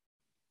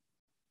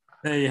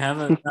 There you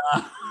have it.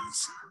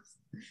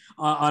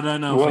 I don't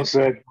know if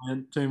I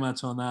went too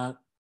much on that.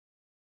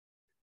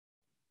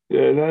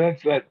 Yeah,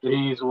 that's that.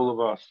 He's all of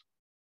us.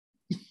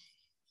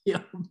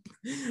 Yeah.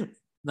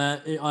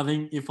 I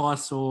think if I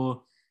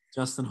saw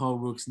Justin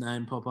Holbrook's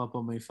name pop up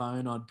on my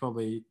phone, I'd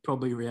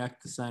probably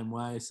react the same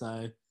way.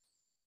 So,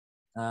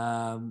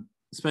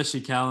 especially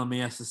Callum, he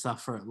has to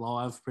suffer it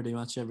live pretty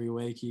much every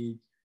week. He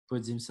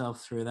puts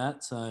himself through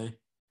that. So,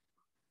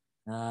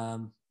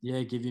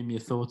 yeah, give him your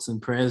thoughts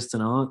and prayers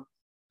tonight.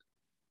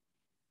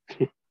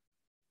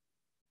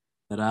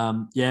 But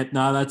yeah,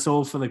 no, that's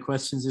all for the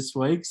questions this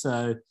week.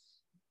 So,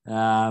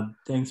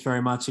 thanks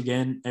very much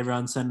again,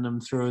 everyone sending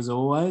them through as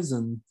always,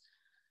 and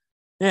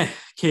yeah,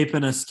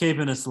 keeping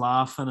us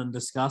laughing and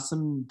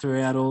discussing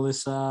throughout all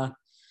this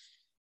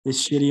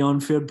this shitty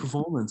on-field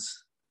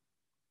performance.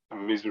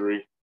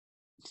 Misery.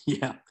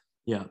 Yeah.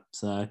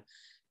 So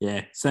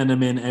yeah, send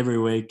them in every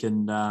week,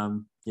 and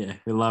yeah,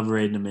 we love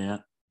reading them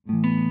out.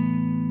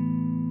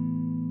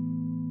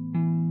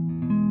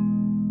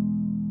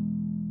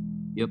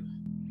 Yep.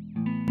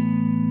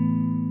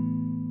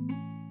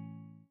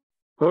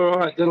 All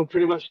right, that'll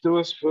pretty much do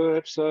us for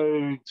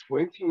episode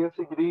 20, I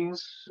think it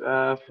is,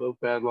 for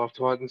Bad Life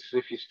Titans.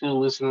 If you're still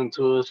listening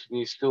to us and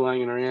you're still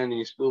hanging around and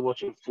you're still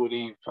watching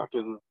footy,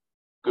 fucking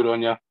good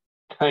on you.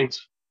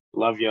 Thanks.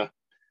 Love you.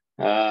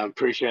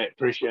 Appreciate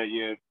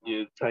you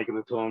taking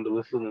the time to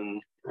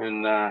listen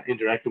and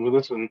interacting with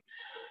us. And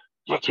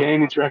you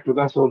can interact with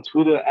us on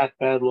Twitter at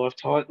Bad Life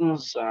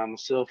Titans.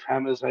 Myself,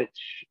 Hammers,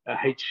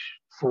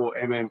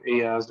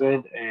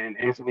 H4MMERZ, and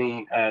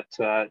Anthony at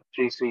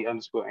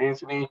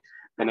GC_Anthony.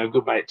 And our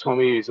good mate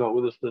Tommy, who's not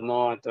with us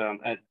tonight,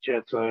 at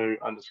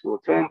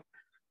Jetso_10.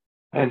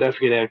 And don't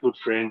forget our good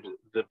friend,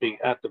 the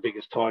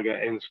Biggest Tiger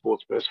and the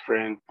Sports Best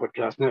Friend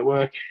Podcast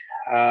Network.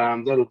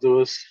 That'll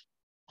do us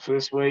for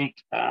this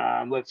week.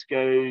 Let's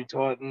go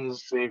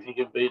Titans, see if you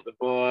can beat the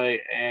bye,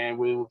 and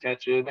we will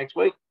catch you next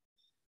week.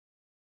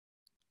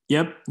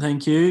 Yep,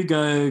 thank you.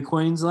 Go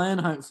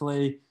Queensland.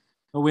 Hopefully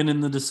a win in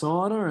the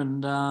decider,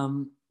 and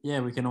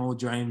yeah, we can all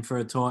dream for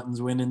a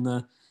Titans win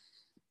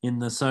in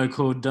the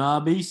so-called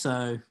derby.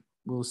 So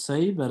we'll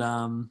see, but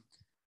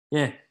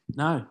yeah,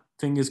 no,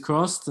 fingers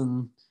crossed,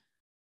 and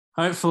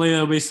hopefully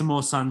there'll be some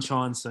more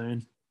sunshine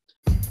soon.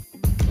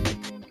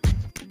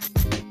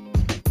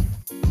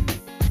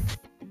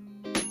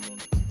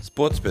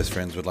 Sports Best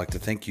Friends would like to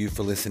thank you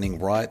for listening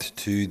right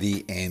to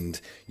the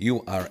end.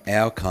 You are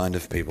our kind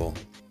of people.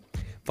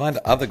 Find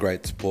other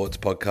great sports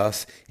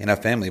podcasts in our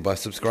family by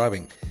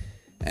subscribing.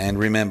 And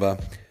remember,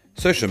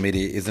 social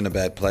media isn't a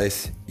bad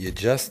place. You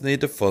just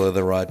need to follow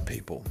the right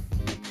people.